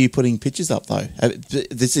 Why are you putting pictures up though?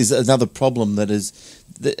 This is another problem that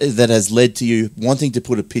has led to you wanting to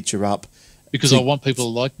put a picture up. Because I want people to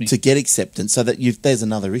like me. To get acceptance, so that there's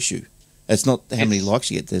another issue. It's not how many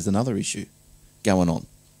likes you get, there's another issue going on.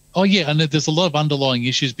 Oh, yeah, and there's a lot of underlying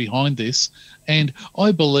issues behind this. And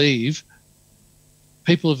I believe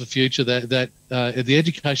people of the future that the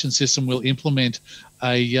education system will implement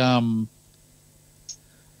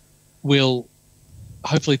will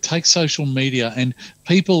hopefully take social media and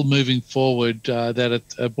people moving forward that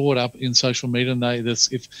are brought up in social media, and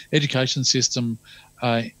if education system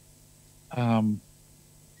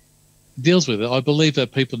deals with it, I believe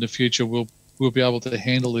that people in the future will be able to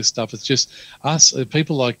handle this stuff. It's just us,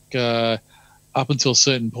 people like up until a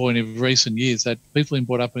certain point in recent years, that people have been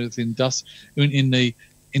brought up in the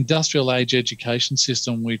industrial age education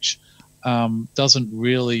system, which doesn't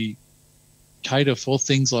really cater for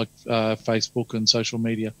things like Facebook and social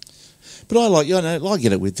media. But I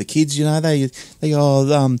get it with the kids. They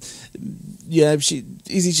go,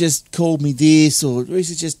 Izzy just called me this, or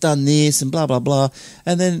Izzy just done this, and blah blah blah.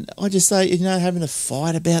 And then I just say, having a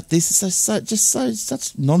fight about this is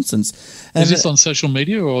such nonsense. And is this on social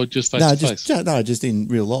media or just face to face? No, just in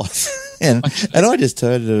real life. and I just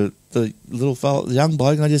turn to the little young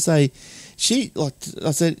bloke, and I just say, she,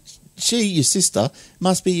 your sister,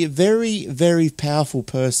 must be a very, very powerful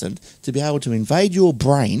person to be able to invade your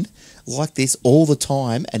brain like this all the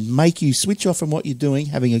time and make you switch off from what you're doing,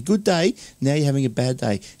 having a good day, now you're having a bad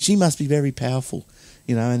day. She must be very powerful,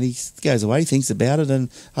 and he goes away, thinks about it, and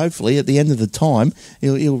hopefully at the end of the time,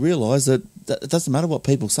 he'll realise that it doesn't matter what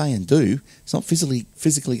people say and do, it's not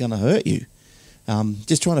physically going to hurt you.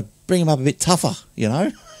 Just trying to bring him up a bit tougher,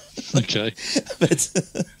 Okay. But,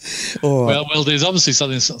 all right. Well, there's obviously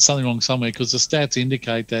something wrong somewhere, because the stats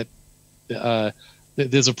indicate that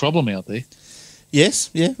there's a problem out there. Yes,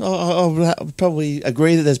 yeah, I probably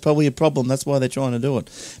agree that there's probably a problem. That's why they're trying to do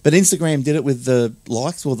it. But Instagram did it with the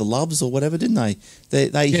likes or the loves or whatever, didn't they?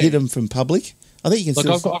 They hid them from public. I think you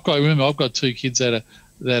can. I've got two kids that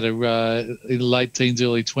are in late teens,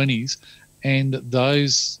 early 20s, and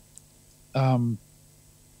those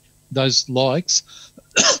likes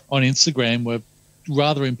on Instagram were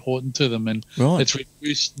rather important to them, and it's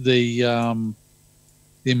reduced the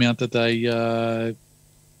amount that they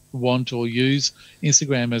want or use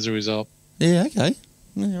Instagram as a result. Yeah, okay.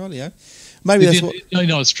 Yeah, rightio. Maybe that's what... You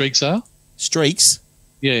know what streaks are? Streaks?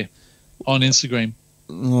 Yeah, on Instagram.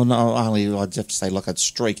 Well, no, I'd have to say like a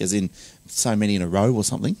streak as in so many in a row or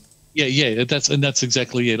something. Yeah, that's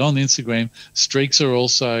exactly it. On Instagram, streaks are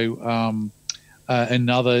also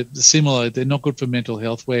another similar. They're not good for mental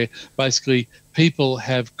health, where basically people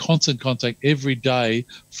have constant contact every day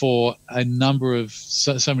for a number of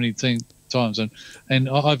so many times, and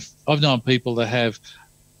I've known people that have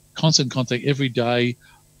constant contact every day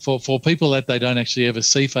for people that they don't actually ever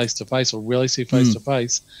see face to face or rarely see face to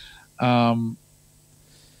face, and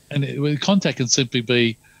contact can simply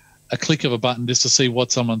be a click of a button just to see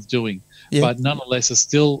what someone's doing, but nonetheless it's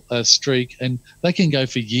still a streak, and they can go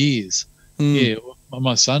for years. Yeah,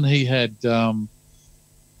 my son, he had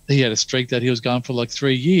a streak that he was going for like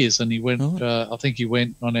 3 years, and he went. I think he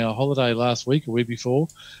went on our holiday last week, a week before,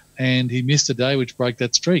 and he missed a day, which broke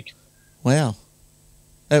that streak. Wow!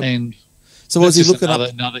 And So was he just looking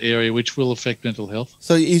up? another area which will affect mental health.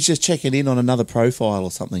 So he's just checking in on another profile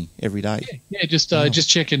or something every day. Yeah, just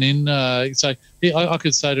checking in. So I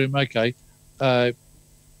could say to him, okay,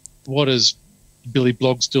 what is Billy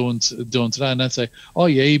Blogs doing today? And they'd say, oh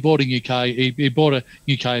yeah, he bought a new car. He bought a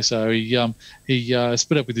new car, so he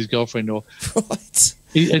split up with his girlfriend. Or Right.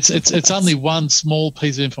 It's only one small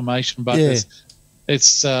piece of information, but Yeah.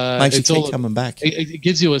 it's Makes you it's keep all coming back. it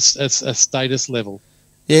gives you a status level.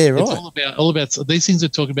 Yeah, right. It's all about these things we're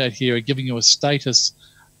talking about here are giving you a status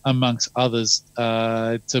amongst others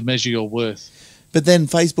to measure your worth. But then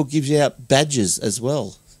Facebook gives you out badges as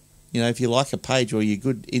well. You know, if you like a page or you're a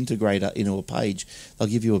good integrator into a page, they'll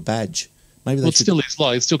give you a badge. Maybe It still is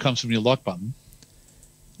like it still comes from your like button.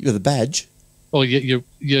 You got the badge. Oh, you.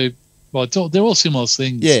 Well, they're all similar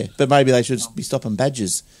things. Yeah, but maybe they should be stopping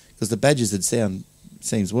badges because the badges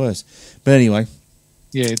seems worse. But anyway.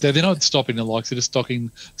 Yeah, they're not stopping the likes; they're just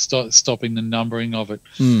stopping the numbering of it.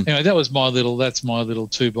 Mm. Anyway, that's my little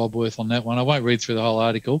 2 bob worth on that one. I won't read through the whole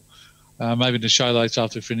article. Maybe in the show notes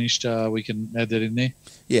after we're finished, we can add that in there.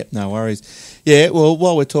 Yeah, no worries. Yeah, well,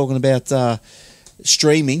 while we're talking about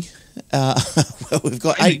streaming, well, we've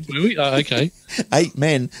got Okay. 8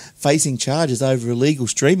 men facing charges over illegal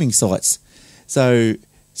streaming sites. So,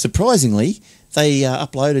 surprisingly, they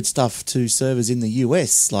uploaded stuff to servers in the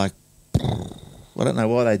US. Like, I don't know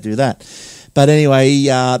why they do that. But anyway,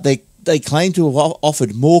 they claim to have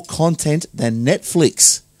offered more content than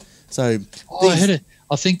Netflix. So,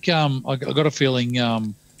 I think I got a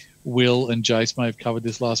feeling Will and Jace may have covered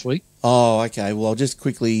this last week. Oh, okay. Well, I'll just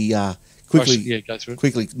quickly, Go through it.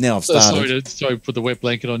 quickly. Now I've started. Sorry to put the wet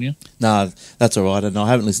blanket on you. No, that's all right. And I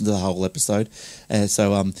haven't listened to the whole episode,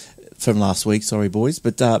 from last week. Sorry, boys.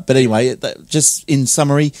 But anyway, just in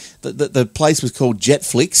summary, the place was called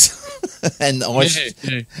Jetflix, and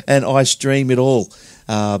I stream it all.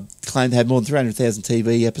 Claimed to have more than 300,000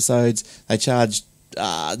 TV episodes. They charged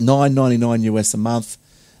 $9.99 US a month.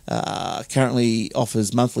 Currently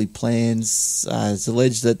offers monthly plans. It's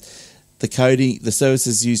alleged that the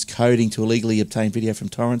services used coding to illegally obtain video from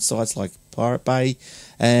torrent sites like Pirate Bay,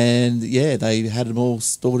 and they had them all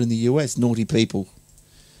stored in the US. Naughty people.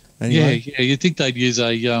 Anyway. Yeah. You'd think they'd use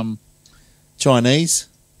a Chinese.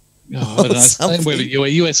 I don't know. Where the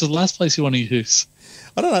US is the last place you want to use.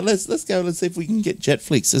 I don't know. Let's go and see if we can get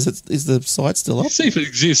Jetflix. Is the site still up? See if it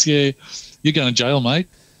exists. Yeah, you're going to jail, mate.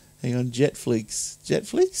 Hang on, Jetflix.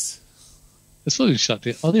 Jetflix? It's probably shut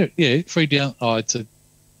down. Oh, there. Yeah, free down. Oh, it's a.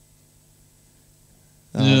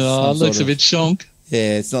 Looks a bit shonk.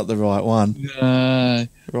 Yeah, it's not the right one. No.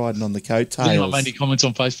 Riding on the coattails. Has anyone made any comments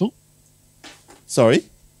on Facebook? Sorry?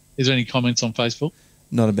 Is there any comments on Facebook?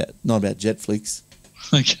 Not about Jetflix.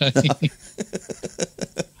 Okay.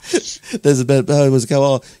 There's a bit.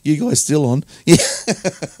 Oh, you guys still on? Yeah.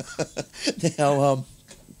 Now,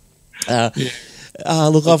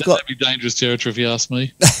 look, I've got. That'd be dangerous territory if you ask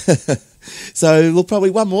me. So, look,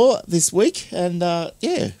 probably one more this week, and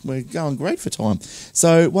we're going great for time.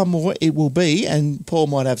 So, one more it will be, and Paul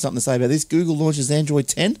might have something to say about this. Google launches Android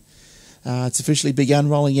 10. It's officially begun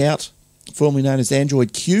rolling out, formerly known as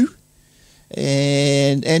Android Q.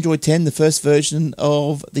 And Android 10, the first version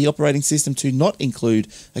of the operating system to not include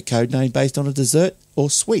a code name based on a dessert or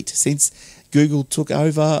sweet, since Google took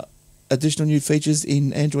over. Additional new features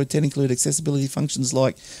in Android 10 include accessibility functions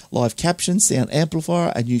like live caption, sound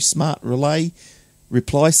amplifier, a new smart relay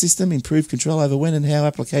reply system, improved control over when and how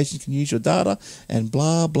applications can use your data, and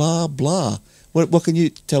blah, blah, blah. What can you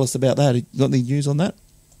tell us about that? You got any news on that?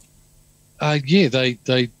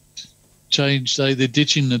 They changed. They're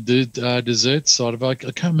ditching the dessert side of it. I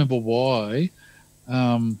can't remember why.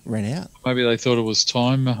 Ran out. Maybe they thought it was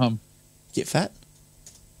time. Get fat?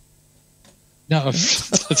 No,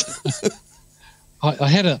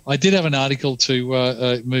 I did have an article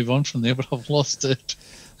to move on from there, but I've lost it.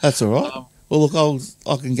 That's all right. Well, look,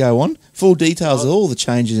 I can go on. Full details of all the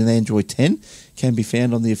changes in Android 10 can be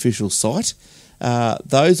found on the official site.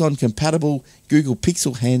 Those on compatible Google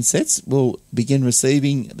Pixel handsets will begin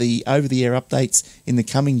receiving the over-the-air updates in the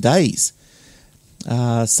coming days.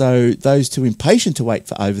 So those too impatient to wait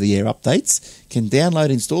for over-the-air updates can download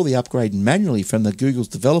and install the upgrade manually from the Google's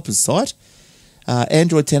developers site.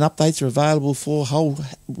 Android 10 updates are available for a whole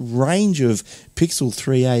range of Pixel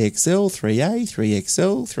 3a XL, 3a,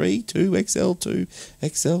 3XL, 3, 2XL,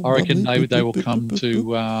 2XL. I reckon they will come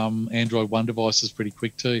to Android One devices pretty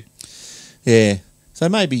quick too. Yeah. So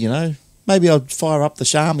maybe I'll fire up the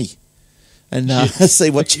Xiaomi and see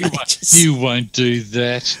what You changes. you won't do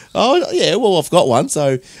that. Oh, yeah, well, I've got one.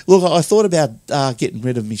 So, look, I thought about getting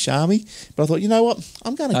rid of my Xiaomi, but I thought, you know what?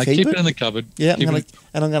 I'm going to keep it in the cupboard. Yeah,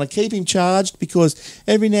 I'm going to keep him charged because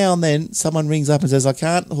every now and then someone rings up and says, I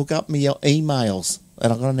can't hook up my emails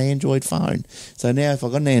and I've got an Android phone. So now if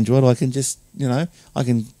I've got an Android, I can just, I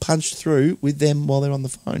can punch through with them while they're on the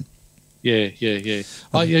phone. Yeah.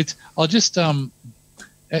 I'll just,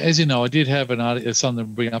 as you know, I did have an article, something to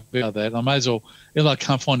bring up about that. I may as well, if I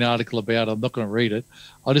can't find the article about it, I'm not going to read it.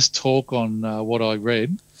 I'll just talk on what I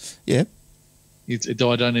read. Yeah.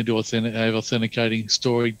 I don't need to have authenticating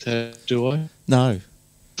story tab, do I? No.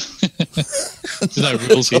 There's no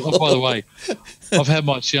rules here. Oh, by the way, I've had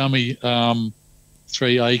my Xiaomi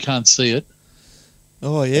 3A. You can't see it.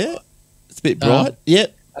 Oh, yeah? It's a bit bright.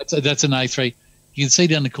 Yep. That's an A3. You can see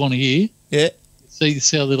down the corner here. Yeah.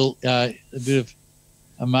 See a little, a bit of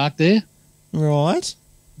a mark there? Right.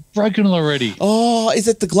 Broken already. Oh, is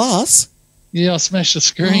it the glass? Yeah, I smashed the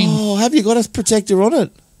screen. Oh, have you got a protector on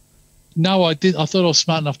it? No, I did. I thought I was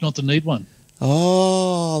smart enough not to need one.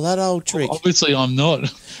 Oh, that old trick. Obviously, I'm not.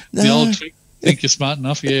 No. The old trick, think you're smart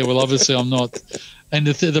enough? Yeah, well, obviously, I'm not. And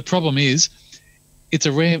the problem is, it's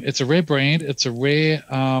a rare brand, it's a rare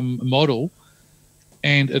model,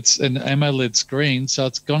 and it's an AMOLED screen, so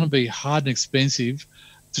it's going to be hard and expensive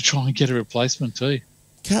to try and get a replacement too.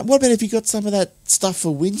 What about if you got some of that stuff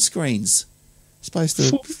for windscreens? Supposed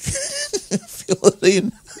to fill it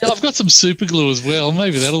in. Yeah, I've got some super glue as well.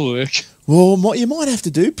 Maybe that'll work. Well, what you might have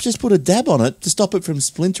to do, just put a dab on it to stop it from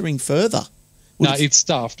splintering further. No, it's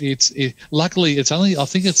stuffed. Luckily, it's only. I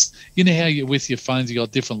think it's. You know how with your phones you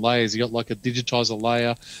got different layers. You got like a digitizer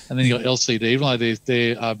layer, and then you got LCD. Even though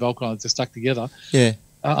they're vulcanized, they're stuck together. Yeah.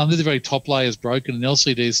 Under the very top layer is broken, and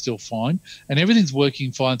LCD is still fine, and everything's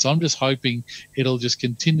working fine. So I'm just hoping it'll just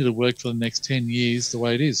continue to work for the next 10 years the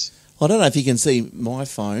way it is. I don't know if you can see my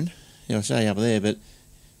phone. Yeah, I'll show you up there, but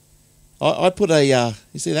I put a.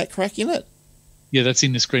 You see that crack in it? Yeah, that's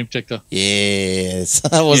in the screen protector. Yes,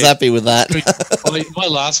 I was happy with that. My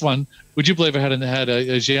last one, would you believe I had a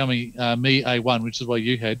Xiaomi Mi A1, which is what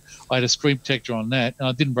you had. I had a screen protector on that, and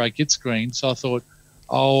I didn't break its screen, so I thought,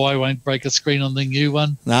 I won't break a screen on the new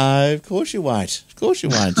one. No, of course you won't. Of course you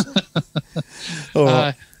won't. All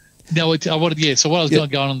right. So what I was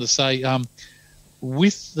going on to say,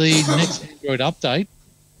 with the next Android update,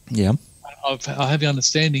 yeah, I have the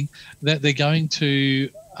understanding that they're going to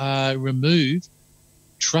remove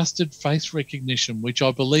trusted face recognition, which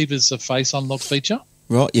I believe is a face unlock feature.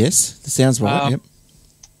 Right. Yes, that sounds right. Yep.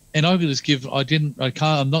 And I could just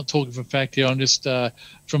I'm not talking for fact here. I'm just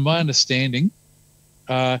from my understanding.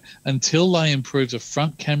 Until they improve the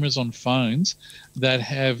front cameras on phones that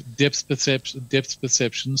have depth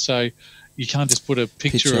perception, so you can't just put a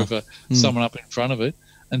picture of someone up in front of it.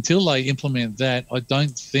 Until they implement that, I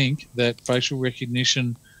don't think that facial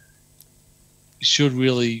recognition should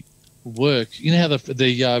really work. You know how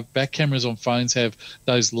the back cameras on phones have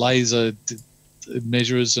those laser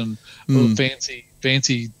measures and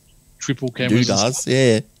fancy triple cameras. Does,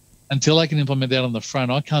 yeah. Until they can implement that on the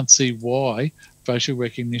front, I can't see why facial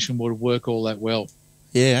recognition would work all that well.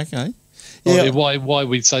 Yeah, okay. Yeah. Why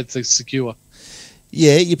we'd say it's secure.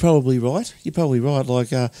 Yeah, you're probably right.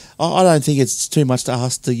 Like, I don't think it's too much to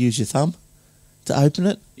ask to use your thumb to open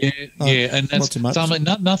it. Yeah, and that's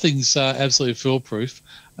nothing's absolutely foolproof.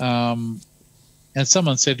 And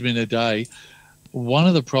someone said to me today, one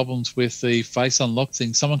of the problems with the face unlock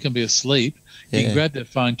thing, someone can be asleep, you can grab their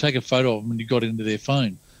phone, take a photo of them, and you got into their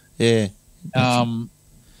phone. Yeah.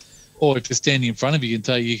 Or if they're standing in front of you,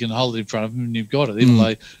 you can hold it in front of them and you've got it. Even though,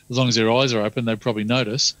 as long as their eyes are open, they probably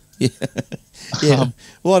notice. Yeah. Yeah.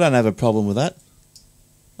 Well, I don't have a problem with that.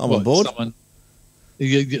 I'm on board. Someone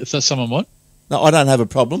what? No, I don't have a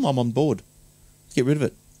problem. I'm on board. Get rid of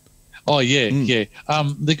it. Oh, yeah, yeah.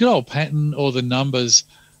 The good old pattern or the numbers,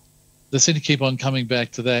 they seem to keep on coming back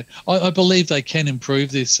to that. I believe they can improve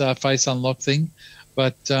this face unlock thing,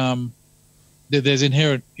 but there's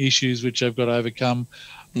inherent issues which they've got to overcome.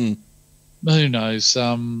 Who knows?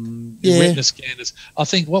 Retina scanners. I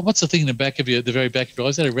think, what's the thing in the back of the very back of your eye?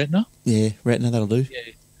 Is that a retina? Yeah, retina, that'll do.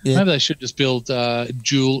 Yeah. Maybe they should just build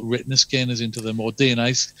dual retina scanners into them, or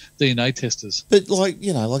DNA testers. But like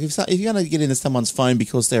if you're going to get into someone's phone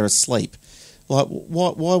because they're asleep, like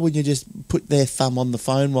why wouldn't you just put their thumb on the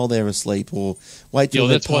phone while they're asleep, or wait till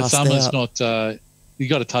they're passed out? That's why thumb is not. You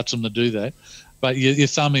got to touch them to do that, but your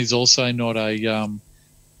thumb is also not a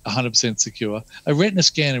 100% secure. A retina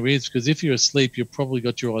scanner is, because if you're asleep, you've probably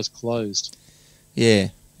got your eyes closed. Yeah.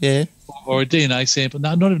 Or a DNA sample.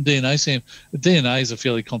 No, not a DNA sample. The DNA is a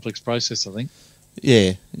fairly complex process, I think.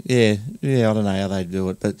 Yeah. I don't know how they do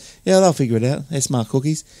it, but yeah, they'll figure it out. They're smart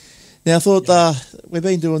cookies. Now, I thought we've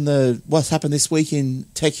been doing what's happened this week in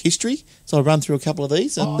tech history, so I'll run through a couple of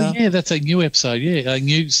these. And, that's a new episode. Yeah, a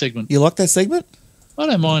new segment. You like that segment? I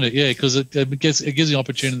don't mind it. Yeah, because it gives you an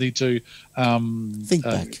opportunity to think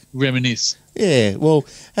back, reminisce. Yeah. Well,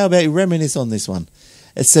 how about you reminisce on this one?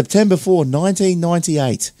 It's September 4,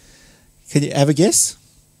 1998. Can you have a guess?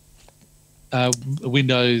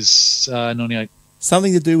 Windows 98.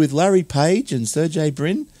 Something to do with Larry Page and Sergey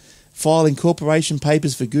Brin filing incorporation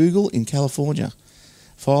papers for Google in California.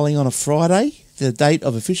 Filing on a Friday, the date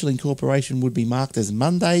of official incorporation would be marked as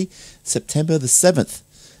Monday, September the 7th.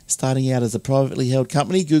 Starting out as a privately held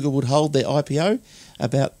company, Google would hold their IPO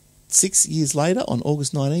about 6 years later on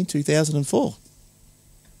August 19, 2004.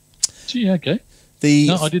 Gee, okay.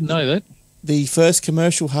 No, I didn't know that. The first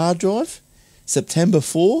commercial hard drive, September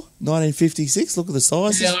 4, 1956. Look at the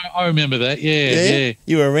size. Yeah, I remember that. Yeah.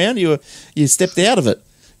 You were around. You stepped out of it.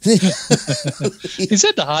 Is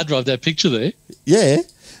that the hard drive, that picture there? Yeah.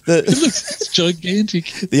 It looks gigantic.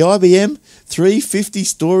 The IBM 350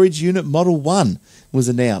 storage unit Model 1 was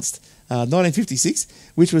announced, 1956,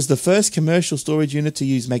 which was the first commercial storage unit to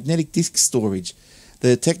use magnetic disk storage.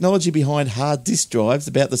 The technology behind hard disk drives,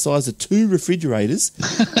 about the size of 2 refrigerators,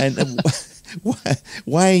 and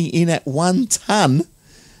weighing in at 1 ton,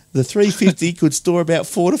 the 350 could store about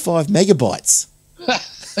 4 to 5 megabytes.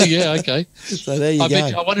 Yeah, okay. So there you go.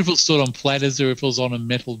 I wonder if it was stored on platters or if it was on a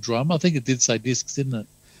metal drum. I think it did say discs, didn't it?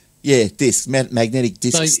 Yeah, discs, magnetic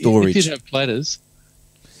disk storage. It did have platters.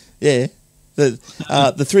 Yeah. The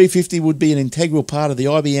 350 would be an integral part of the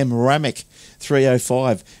IBM RAMEC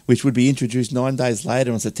 305, which would be introduced 9 days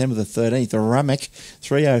later on September the 13th. The RAMEC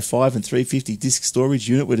 305 and 350 disk storage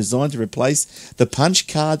unit were designed to replace the punch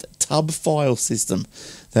card tub file system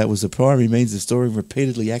that was the primary means of storing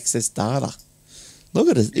repeatedly accessed data. Look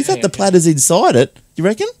at it. Is that the platters inside it? You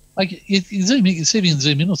reckon? Like you zoom in, you see if you can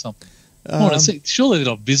zoom in or something. Surely they're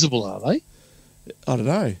not visible, are they? I don't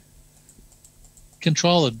know.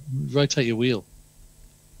 Controller, rotate your wheel.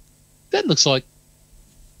 That looks like...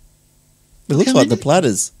 It looks like the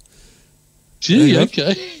platters. Gee,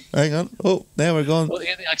 okay. Hang on. Oh, now we're gone.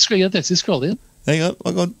 That's scroll down. Hang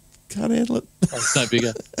on. Can't handle it. Oh, it's no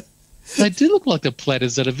bigger. They do look like the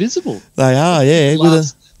platters that are visible. They are, yeah.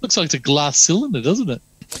 Looks like it's a glass cylinder, doesn't it?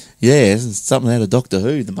 Yeah, it's something out of Doctor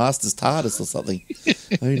Who, the Master's TARDIS or something.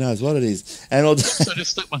 Who knows what it is? And I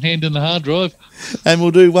just stuck my hand in the hard drive. And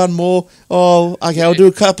we'll do one more. Oh, okay, I'll do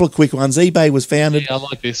a couple of quick ones. eBay was founded. Yeah, I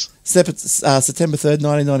like this. September 3rd,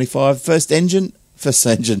 1995. First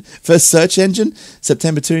search engine,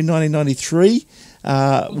 September 2, 1993,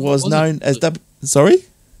 was known as... Sorry?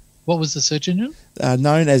 What was the search engine?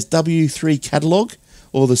 Known as W3 Catalog,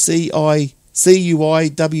 or the CUI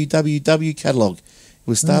WWW Catalog. It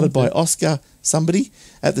was started by Oscar somebody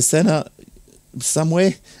at the centre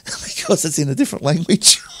somewhere because it's in a different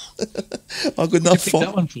language. I could not find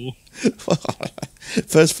that one for.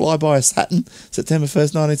 First flyby of Saturn, September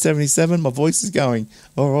 1st, 1977. My voice is going.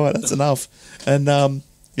 All right, that's enough. And cool.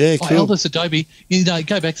 Aldous Adobe.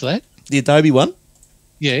 Go back to that. The Adobe one.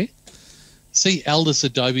 Yeah. See Aldous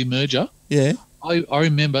Adobe merger. Yeah. I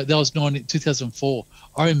remember that was 2004.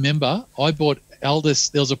 I remember I bought Aldous.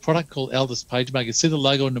 There was a product called Aldous PageMaker. See the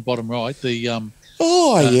logo in the bottom right. Yeah.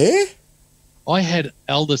 I had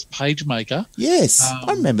Aldous PageMaker. Yes,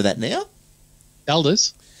 I remember that now.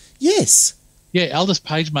 Aldous. Yes. Yeah, Aldous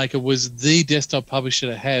PageMaker was the desktop publisher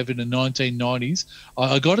to have in the 1990s.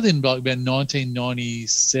 I got it in about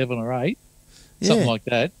 1997 or 8, something like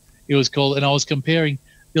that. It was called, and I was comparing.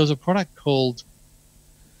 There was a product called.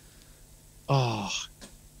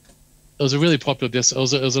 It was a really popular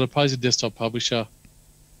desktop. It was an opposing desktop publisher.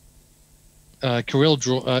 Corel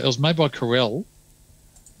it was made by Corel.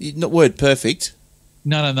 Not WordPerfect.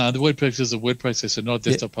 No. The WordPerfect is a word processor, not a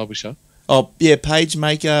desktop publisher. Oh yeah,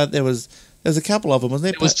 PageMaker. There was a couple of them, wasn't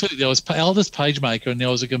there? There was two. There was Aldous PageMaker, and there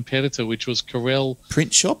was a competitor which was Corel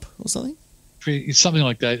Print Shop or something. Something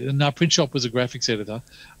like that. No, Print Shop was a graphics editor,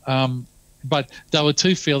 but they were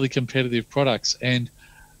two fairly competitive products. And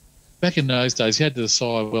back in those days, you had to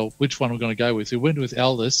decide, well, which one we're going to go with. We went with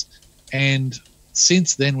Aldous, and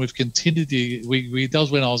since then we've continued to. That was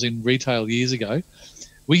when I was in retail years ago.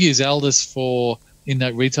 We used Aldous in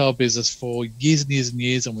that retail business for years and years and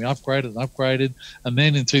years, and we upgraded. And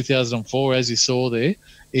then in 2004, as you saw there,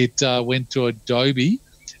 it went to Adobe,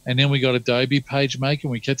 and then we got Adobe PageMaker,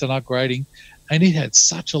 and we kept on upgrading, and it had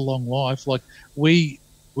such a long life. Like we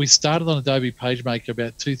started on Adobe PageMaker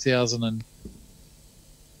about 2000 and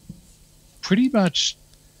pretty much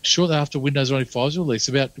shortly after Windows 95 was released.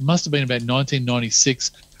 It must have been about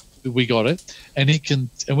 1996. we got it, and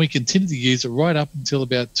we continued to use it right up until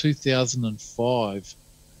about 2005.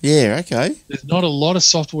 Yeah, okay. There's not a lot of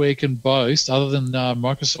software you can boast other than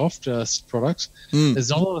Microsoft products. There's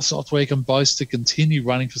not a lot of software you can boast to continue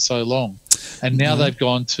running for so long. And now they've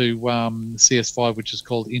gone to CS5, which is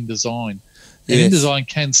called InDesign. And InDesign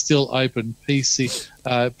can still open PC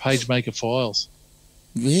PageMaker files.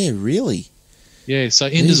 Yeah, really? Yeah, so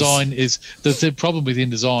InDesign is the problem with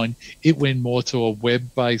InDesign. It went more to a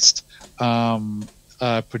web-based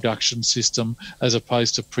production system as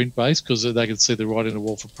opposed to print-based, because they could see the writing on the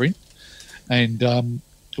wall for print. And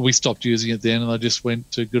we stopped using it then, and I just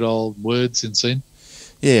went to good old Word since then.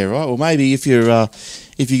 Yeah, right. Well, maybe if you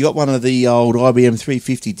got one of the old IBM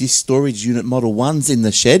 350 disk storage unit Model 1s in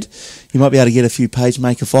the shed, you might be able to get a few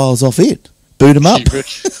PageMaker files off it. Boot them up.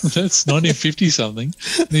 That's 1950 something.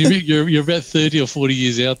 You're about 30 or 40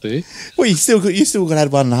 years out there. Well, you still got to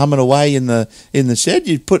have one humming away in the shed.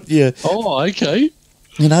 You put your okay.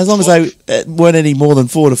 You know, as long as they weren't any more than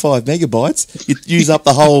 4 to 5 megabytes, you use up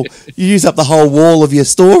the whole wall of your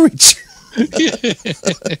storage.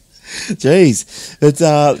 Jeez, but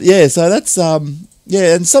so that's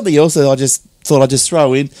and something else that I just thought I'd just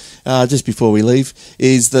throw in just before we leave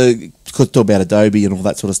is talk about Adobe and all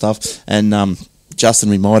that sort of stuff. And Justin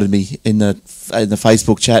reminded me in the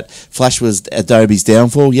Facebook chat, Flash was Adobe's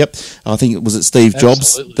downfall. Yep, I think it was Steve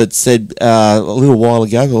Jobs that said a little while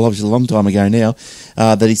ago, well, obviously a long time ago now,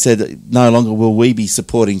 that he said no longer will we be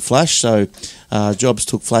supporting Flash. So Jobs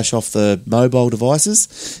took Flash off the mobile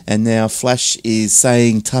devices, and now Flash is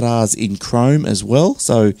saying ta-das in Chrome as well.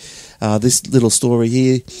 So this little story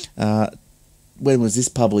here, when was this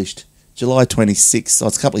published? July 26th, so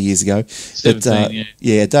it's a couple of years ago. 17,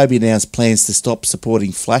 Adobe announced plans to stop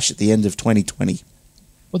supporting Flash at the end of 2020.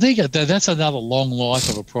 Well, there you go. That's another long life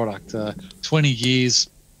of a product. 20 years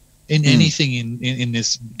in anything in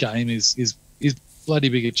this game is bloody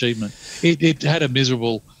big achievement. It had a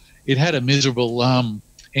miserable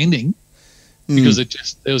ending because it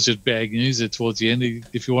was just bad news towards the end.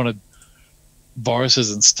 If you wanted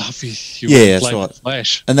viruses and stuff, you that's right.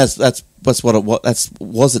 Flash, and that's what it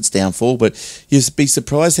was its downfall. But you'd be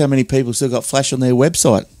surprised how many people still got Flash on their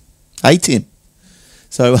website. Hey Tim,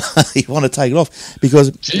 so you want to take it off because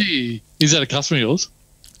is that a customer of yours?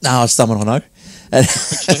 No, it's someone I know. And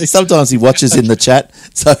sometimes he watches in the chat.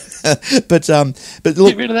 So, but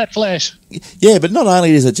look, get rid of that Flash. Yeah, but not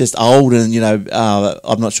only is it just old, and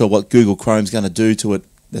I'm not sure what Google Chrome's going to do to it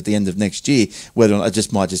at the end of next year, whether or not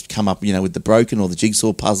it might just come up, with the broken or the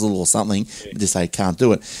jigsaw puzzle or something, just say can't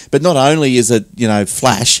do it. But not only is it,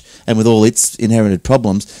 Flash and with all its inherited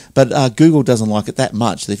problems, but Google doesn't like it that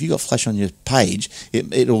much. That if you've got Flash on your page,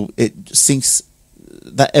 it sinks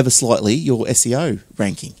that ever slightly your SEO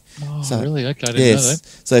ranking. Oh, so, really? Okay, I didn't know that.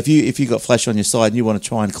 So if you got Flash on your side and you want to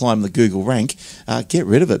try and climb the Google rank, get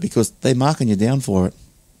rid of it because they're marking you down for it.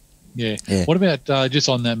 Yeah. What about, just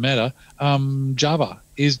on that matter, Java?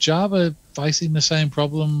 Is Java facing the same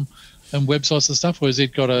problem and websites and stuff, or has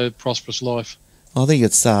it got a prosperous life? I think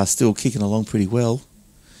it's still kicking along pretty well.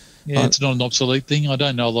 Yeah, it's not an obsolete thing. I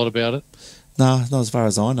don't know a lot about it. No, not as far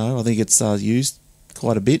as I know. I think it's used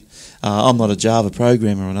quite a bit. I'm not a Java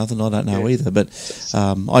programmer or nothing. I don't know either, but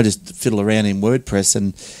I just fiddle around in WordPress,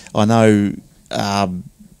 and I know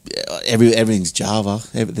everything's Java.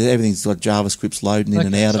 Everything's got JavaScript's loading in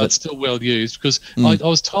and out of it. It's still well used because I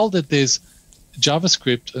was told that there's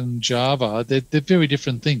JavaScript and Java. They're very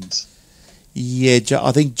different things. Yeah,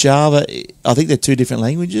 I think they're two different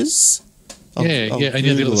languages. And they've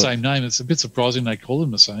got the same name. It's a bit surprising they call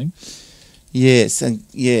them the same. Yes,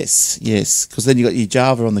 because then you got your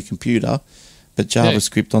Java on the computer, but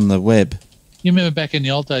JavaScript on the web. You remember back in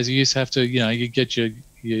the old days, you used to have to, you get your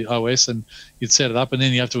OS and you'd set it up, and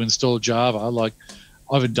then you have to install Java. Like,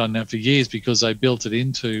 I haven't done that for years because they built it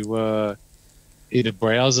into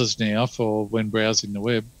browsers now for when browsing the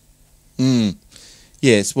web.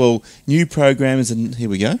 Yes, well, new programmers and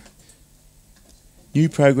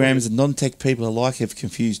non-tech people alike have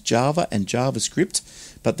confused Java and JavaScript,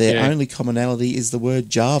 but their only commonality is the word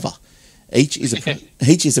Java. Each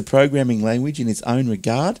is a programming language in its own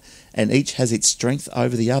regard, and each has its strength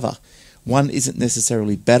over the other. One isn't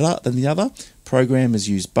necessarily better than the other. Programmers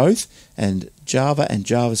use both, and Java and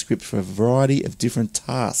JavaScript for a variety of different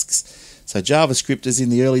tasks. So JavaScript is in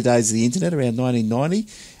the early days of the internet, around 1990.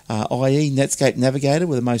 IE, Netscape Navigator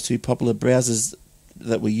were the most two popular browsers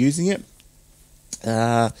that were using it.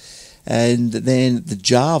 And then the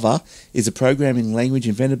Java is a programming language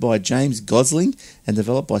invented by James Gosling and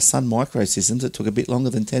developed by Sun Microsystems. It took a bit longer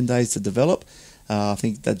than 10 days to develop. I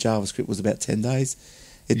think that JavaScript was about 10 days.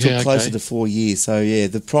 It took closer to 4 years. So yeah,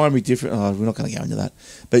 the primary difference. Oh, we're not going to go into that.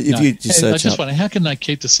 But if you just search, I just wonder how can they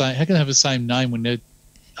keep the same? How can they have the same name when they're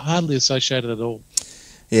hardly associated at all?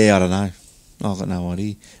 Yeah, I don't know. I've got no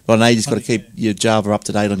idea. But I know you just got to keep your Java up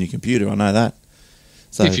to date on your computer. I know that.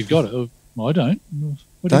 So if you've got it, I don't.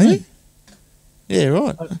 What do don't you mean? Yeah,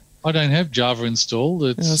 right. I don't have Java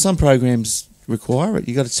installed. Some programs require it.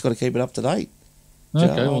 Just got to keep it up to date. Okay,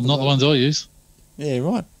 Java, well, not the ones I use. Yeah,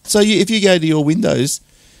 right. So if you go to your Windows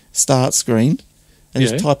start screen and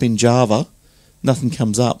just type in Java, nothing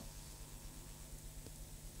comes up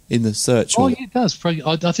in the search. Oh, yeah, it does.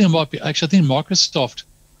 I think it might be. Actually, I think Microsoft.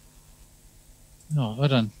 No, I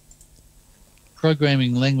don't.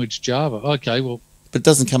 Programming language Java. Okay, well. But it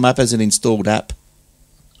doesn't come up as an installed app.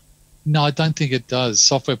 No, I don't think it does.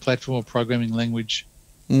 Software platform or programming language.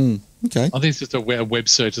 Okay. I think it's just a web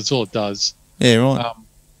search. That's all it does. Yeah, right.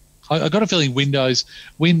 I got a feeling Windows.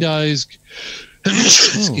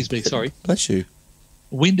 Excuse me. Sorry. Bless you.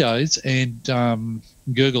 Windows and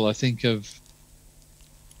Google, I think, have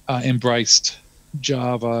embraced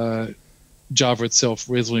Java itself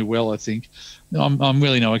reasonably well. I think. I'm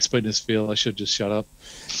really no expert in this field. I should just shut up.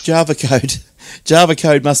 Java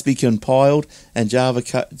code must be compiled, and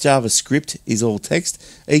JavaScript is all text.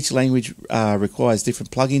 Each language requires different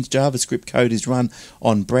plugins. JavaScript code is run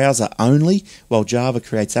on browser only, while Java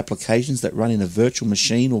creates applications that run in a virtual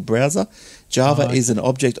machine or browser. Java is an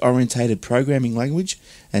object-oriented programming language,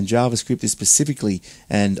 and JavaScript is specifically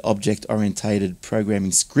an object-oriented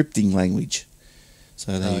programming scripting language.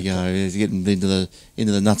 So there you go. You're getting into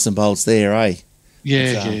the nuts and bolts there, eh?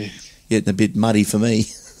 Yeah. Getting a bit muddy for me.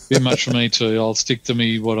 Bit much for me too. I'll stick to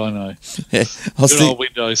me what I know. Yeah, old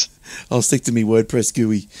Windows. I'll stick to me WordPress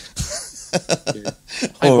GUI.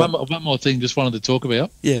 Hey, one more thing. Just wanted to talk about.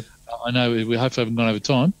 Yeah. I know we hopefully haven't gone over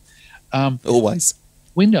time. Always.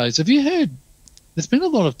 Windows. Have you heard? There's been a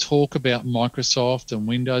lot of talk about Microsoft and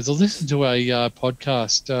Windows. I listened to a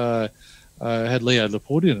podcast. Had Leo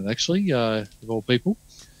Laporte in it, actually, of all people.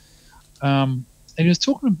 And he was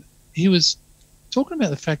talking about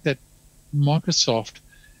the fact that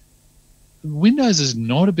Windows is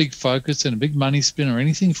not a big focus and a big money spin or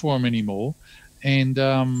anything for them anymore. And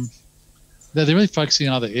they're really focusing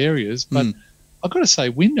on other areas. But I've got to say,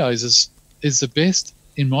 Windows is the best,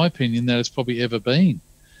 in my opinion, that it's probably ever been,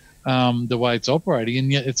 the way it's operating.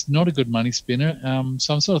 And yet it's not a good money spinner.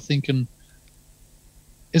 So I'm sort of thinking,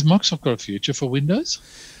 has Microsoft got a future for Windows?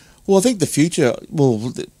 Well, I think the future. Well,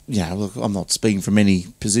 look, I'm not speaking from any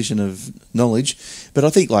position of knowledge, but I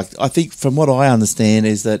think from what I understand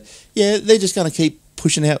is that they're just going to keep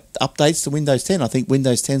pushing out updates to Windows 10. I think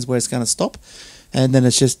Windows 10 is where it's going to stop, and then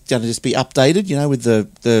it's just going to be updated, with the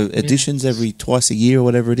additions every twice a year or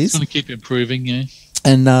whatever it is. It's going to keep improving, yeah.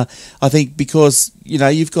 And I think because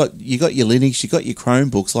you've got your Linux, you've got your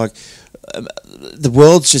Chromebooks, like the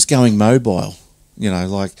world's just going mobile. There's a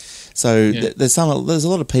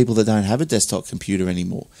lot of people that don't have a desktop computer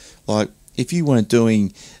anymore. Like if you weren't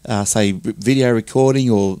doing, say, video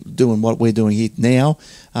recording or doing what we're doing here now,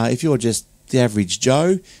 if you're just the average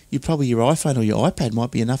Joe, your iPhone or your iPad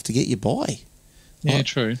might be enough to get you by. Yeah, right?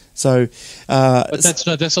 True. So, but that's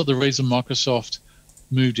not the reason Microsoft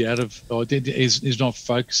moved out of or is not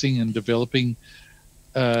focusing and developing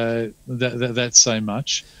that so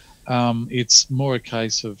much. It's more a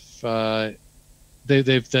case of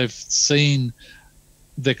they've seen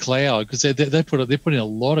the cloud because they're putting a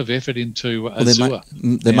lot of effort into Azure.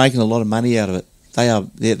 They're making a lot of money out of it.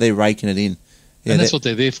 They're raking it in. Yeah, and that's what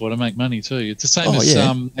they're there for, to make money too. It's the same as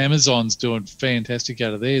Amazon's doing fantastic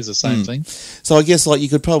out of theirs, the same thing. So I guess you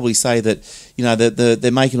could probably say that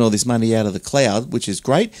they're making all this money out of the cloud, which is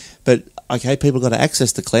great. But okay, people got to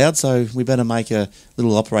access the cloud, so we better make a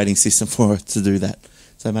little operating system for it to do that.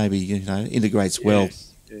 So maybe integrates well.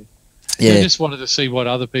 Yeah. I just wanted to see what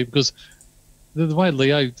other people, because the way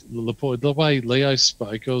Leo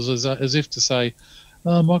spoke, it was as if to say,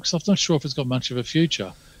 Microsoft's not sure if it's got much of a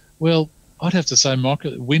future. Well, I'd have to say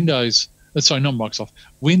Windows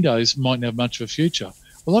mightn't have much of a future.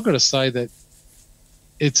 Well, I've got to say that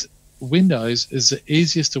Windows is the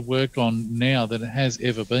easiest to work on now than it has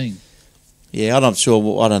ever been. Yeah, I'm not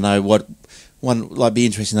sure. I don't know what one. Be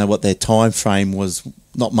interesting to know what their time frame was.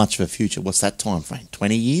 Not much of a future. What's that time frame?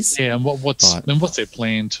 20 years? Yeah, and what's their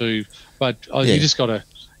plan to? But you just got to,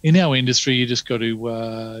 in our industry, you just got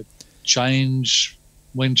to change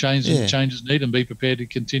when changes need and be prepared to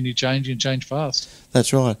continue changing and change fast.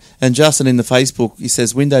 That's right. And Justin in the Facebook, he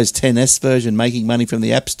says Windows 10S version making money from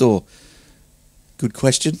the App Store. Good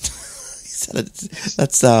question.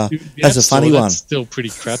 That's a funny one. That's still pretty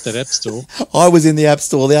crap, that App Store. I was in the App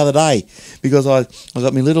Store the other day because I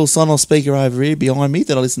got my little Sonos speaker over here behind me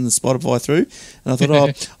that I listen to Spotify through, and I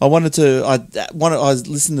thought, I was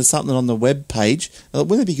listening to something on the web page. I thought,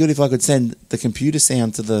 wouldn't it be good if I could send the computer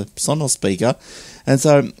sound to the Sonos speaker? And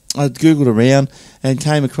so I Googled around and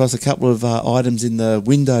came across a couple of items in the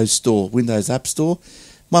Windows App Store.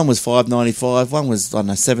 One was $5.95, one was, I don't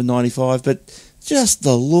know, $7.95, but just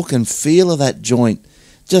the look and feel of that joint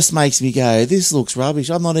just makes me go, this looks rubbish.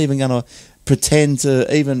 I'm not even going to pretend to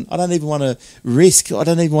I don't even want to risk, I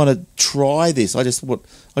don't even want to try this. I just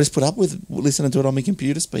put up with listening to it on my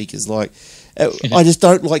computer speakers. Like, I just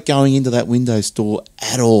don't like going into that Windows Store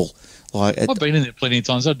at all. Like, I've been in there plenty of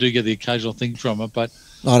times. I do get the occasional thing from it, but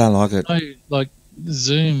I don't like it. Like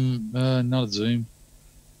Zoom, not Zoom.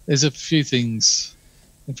 There's a few things.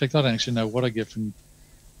 In fact, I don't actually know what I get from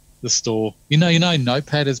the store. You know,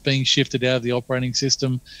 Notepad is being shifted out of the operating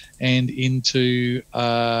system and into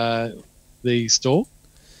the store.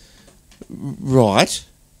 Right.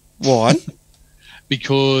 Why?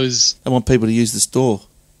 Because I want people to use the store.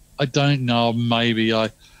 I don't know. Maybe I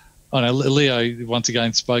don't know. Leo once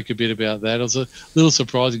again spoke a bit about that. It was a little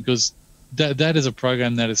surprising because that is a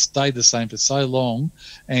program that has stayed the same for so long,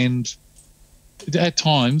 and at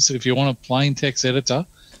times, if you want a plain text editor,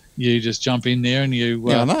 you just jump in there and you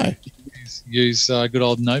I know. use good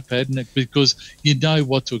old Notepad, because you know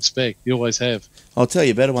what to expect. You always have. I'll tell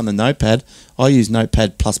you a better one than Notepad. I use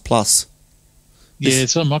Notepad++. Yeah,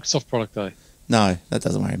 it's not a Microsoft product though. No, that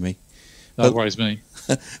doesn't worry me. That worries me.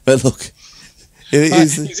 But look,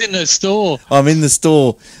 he's in the store. I'm in the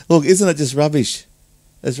store. Look, isn't it just rubbish?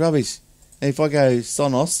 It's rubbish. And if I go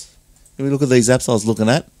Sonos, and we look at these apps I was looking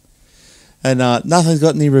at, and nothing's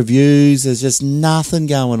got any reviews. There's just nothing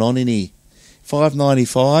going on in here.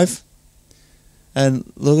 $5.95,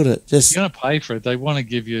 and look at it. Just you're going to pay for it. They want to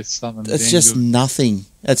give you something. It's just good. Nothing.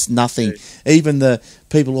 It's nothing. Yeah. Even the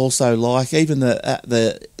people also like even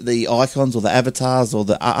the icons or the avatars or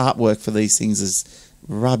the artwork for these things is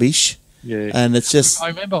rubbish. Yeah, and it's just. I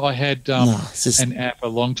remember I had an app a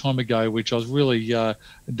long time ago which I was really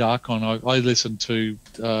dark on. I listened to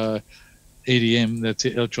EDM, that's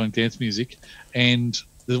electronic dance music, and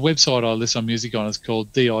the website I listen to music on is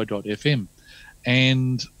called di.fm,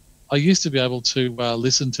 and I used to be able to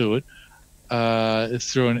listen to it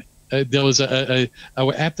through there was a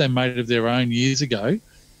app they made of their own years ago,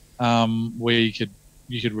 where you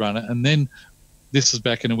could run it, and then this was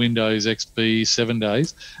back in the Windows XP 7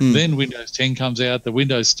 days. Then Windows 10 comes out, the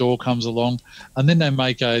Windows Store comes along, and then they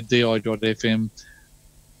make a di.fm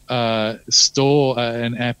store,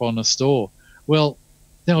 an app on the store. Well,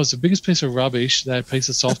 that was the biggest piece of rubbish, that piece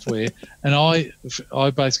of software, and I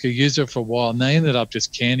basically used it for a while, and they ended up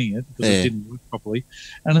just canning it because it didn't work properly,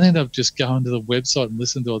 and I ended up just going to the website and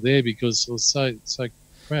listening to it there because it was so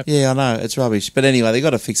crap. Yeah, I know, it's rubbish. But anyway, they've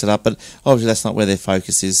got to fix it up, but obviously that's not where their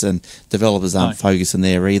focus is, and developers aren't focusing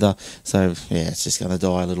there either. So, yeah, it's just going to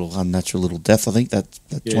die a little unnatural little death, I think, that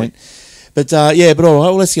joint. But, but all right,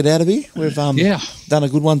 well, let's get out of here. We've done a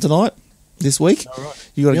good one tonight. This week,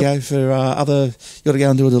 you got to go for you got to go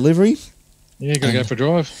and do a delivery. Yeah, got to go for a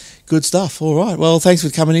drive. Good stuff. All right. Well, thanks for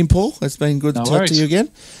coming in, Paul. It's been good to talk to you again.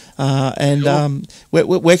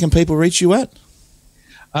 Where can people reach you at?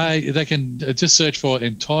 They can just search for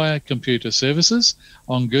Entire Computer Services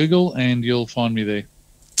on Google, and you'll find me there.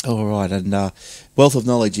 All right, and wealth of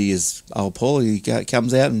knowledge he is, old Paul. He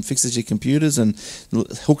comes out and fixes your computers and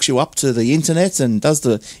hooks you up to the internet and does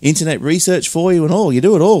the internet research for you and all. You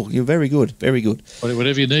do it all. You're very good, very good.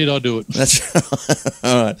 Whatever you need, I'll do it. That's right.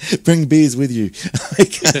 All right, bring beers with you.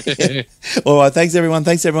 Okay. All right, thanks everyone.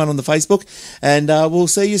 Thanks everyone on the Facebook, and we'll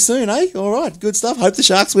see you soon, eh? All right, good stuff. Hope the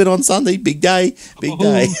Sharks win on Sunday. Big day, big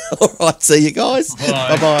day. All right, see you guys.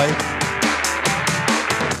 Bye-bye.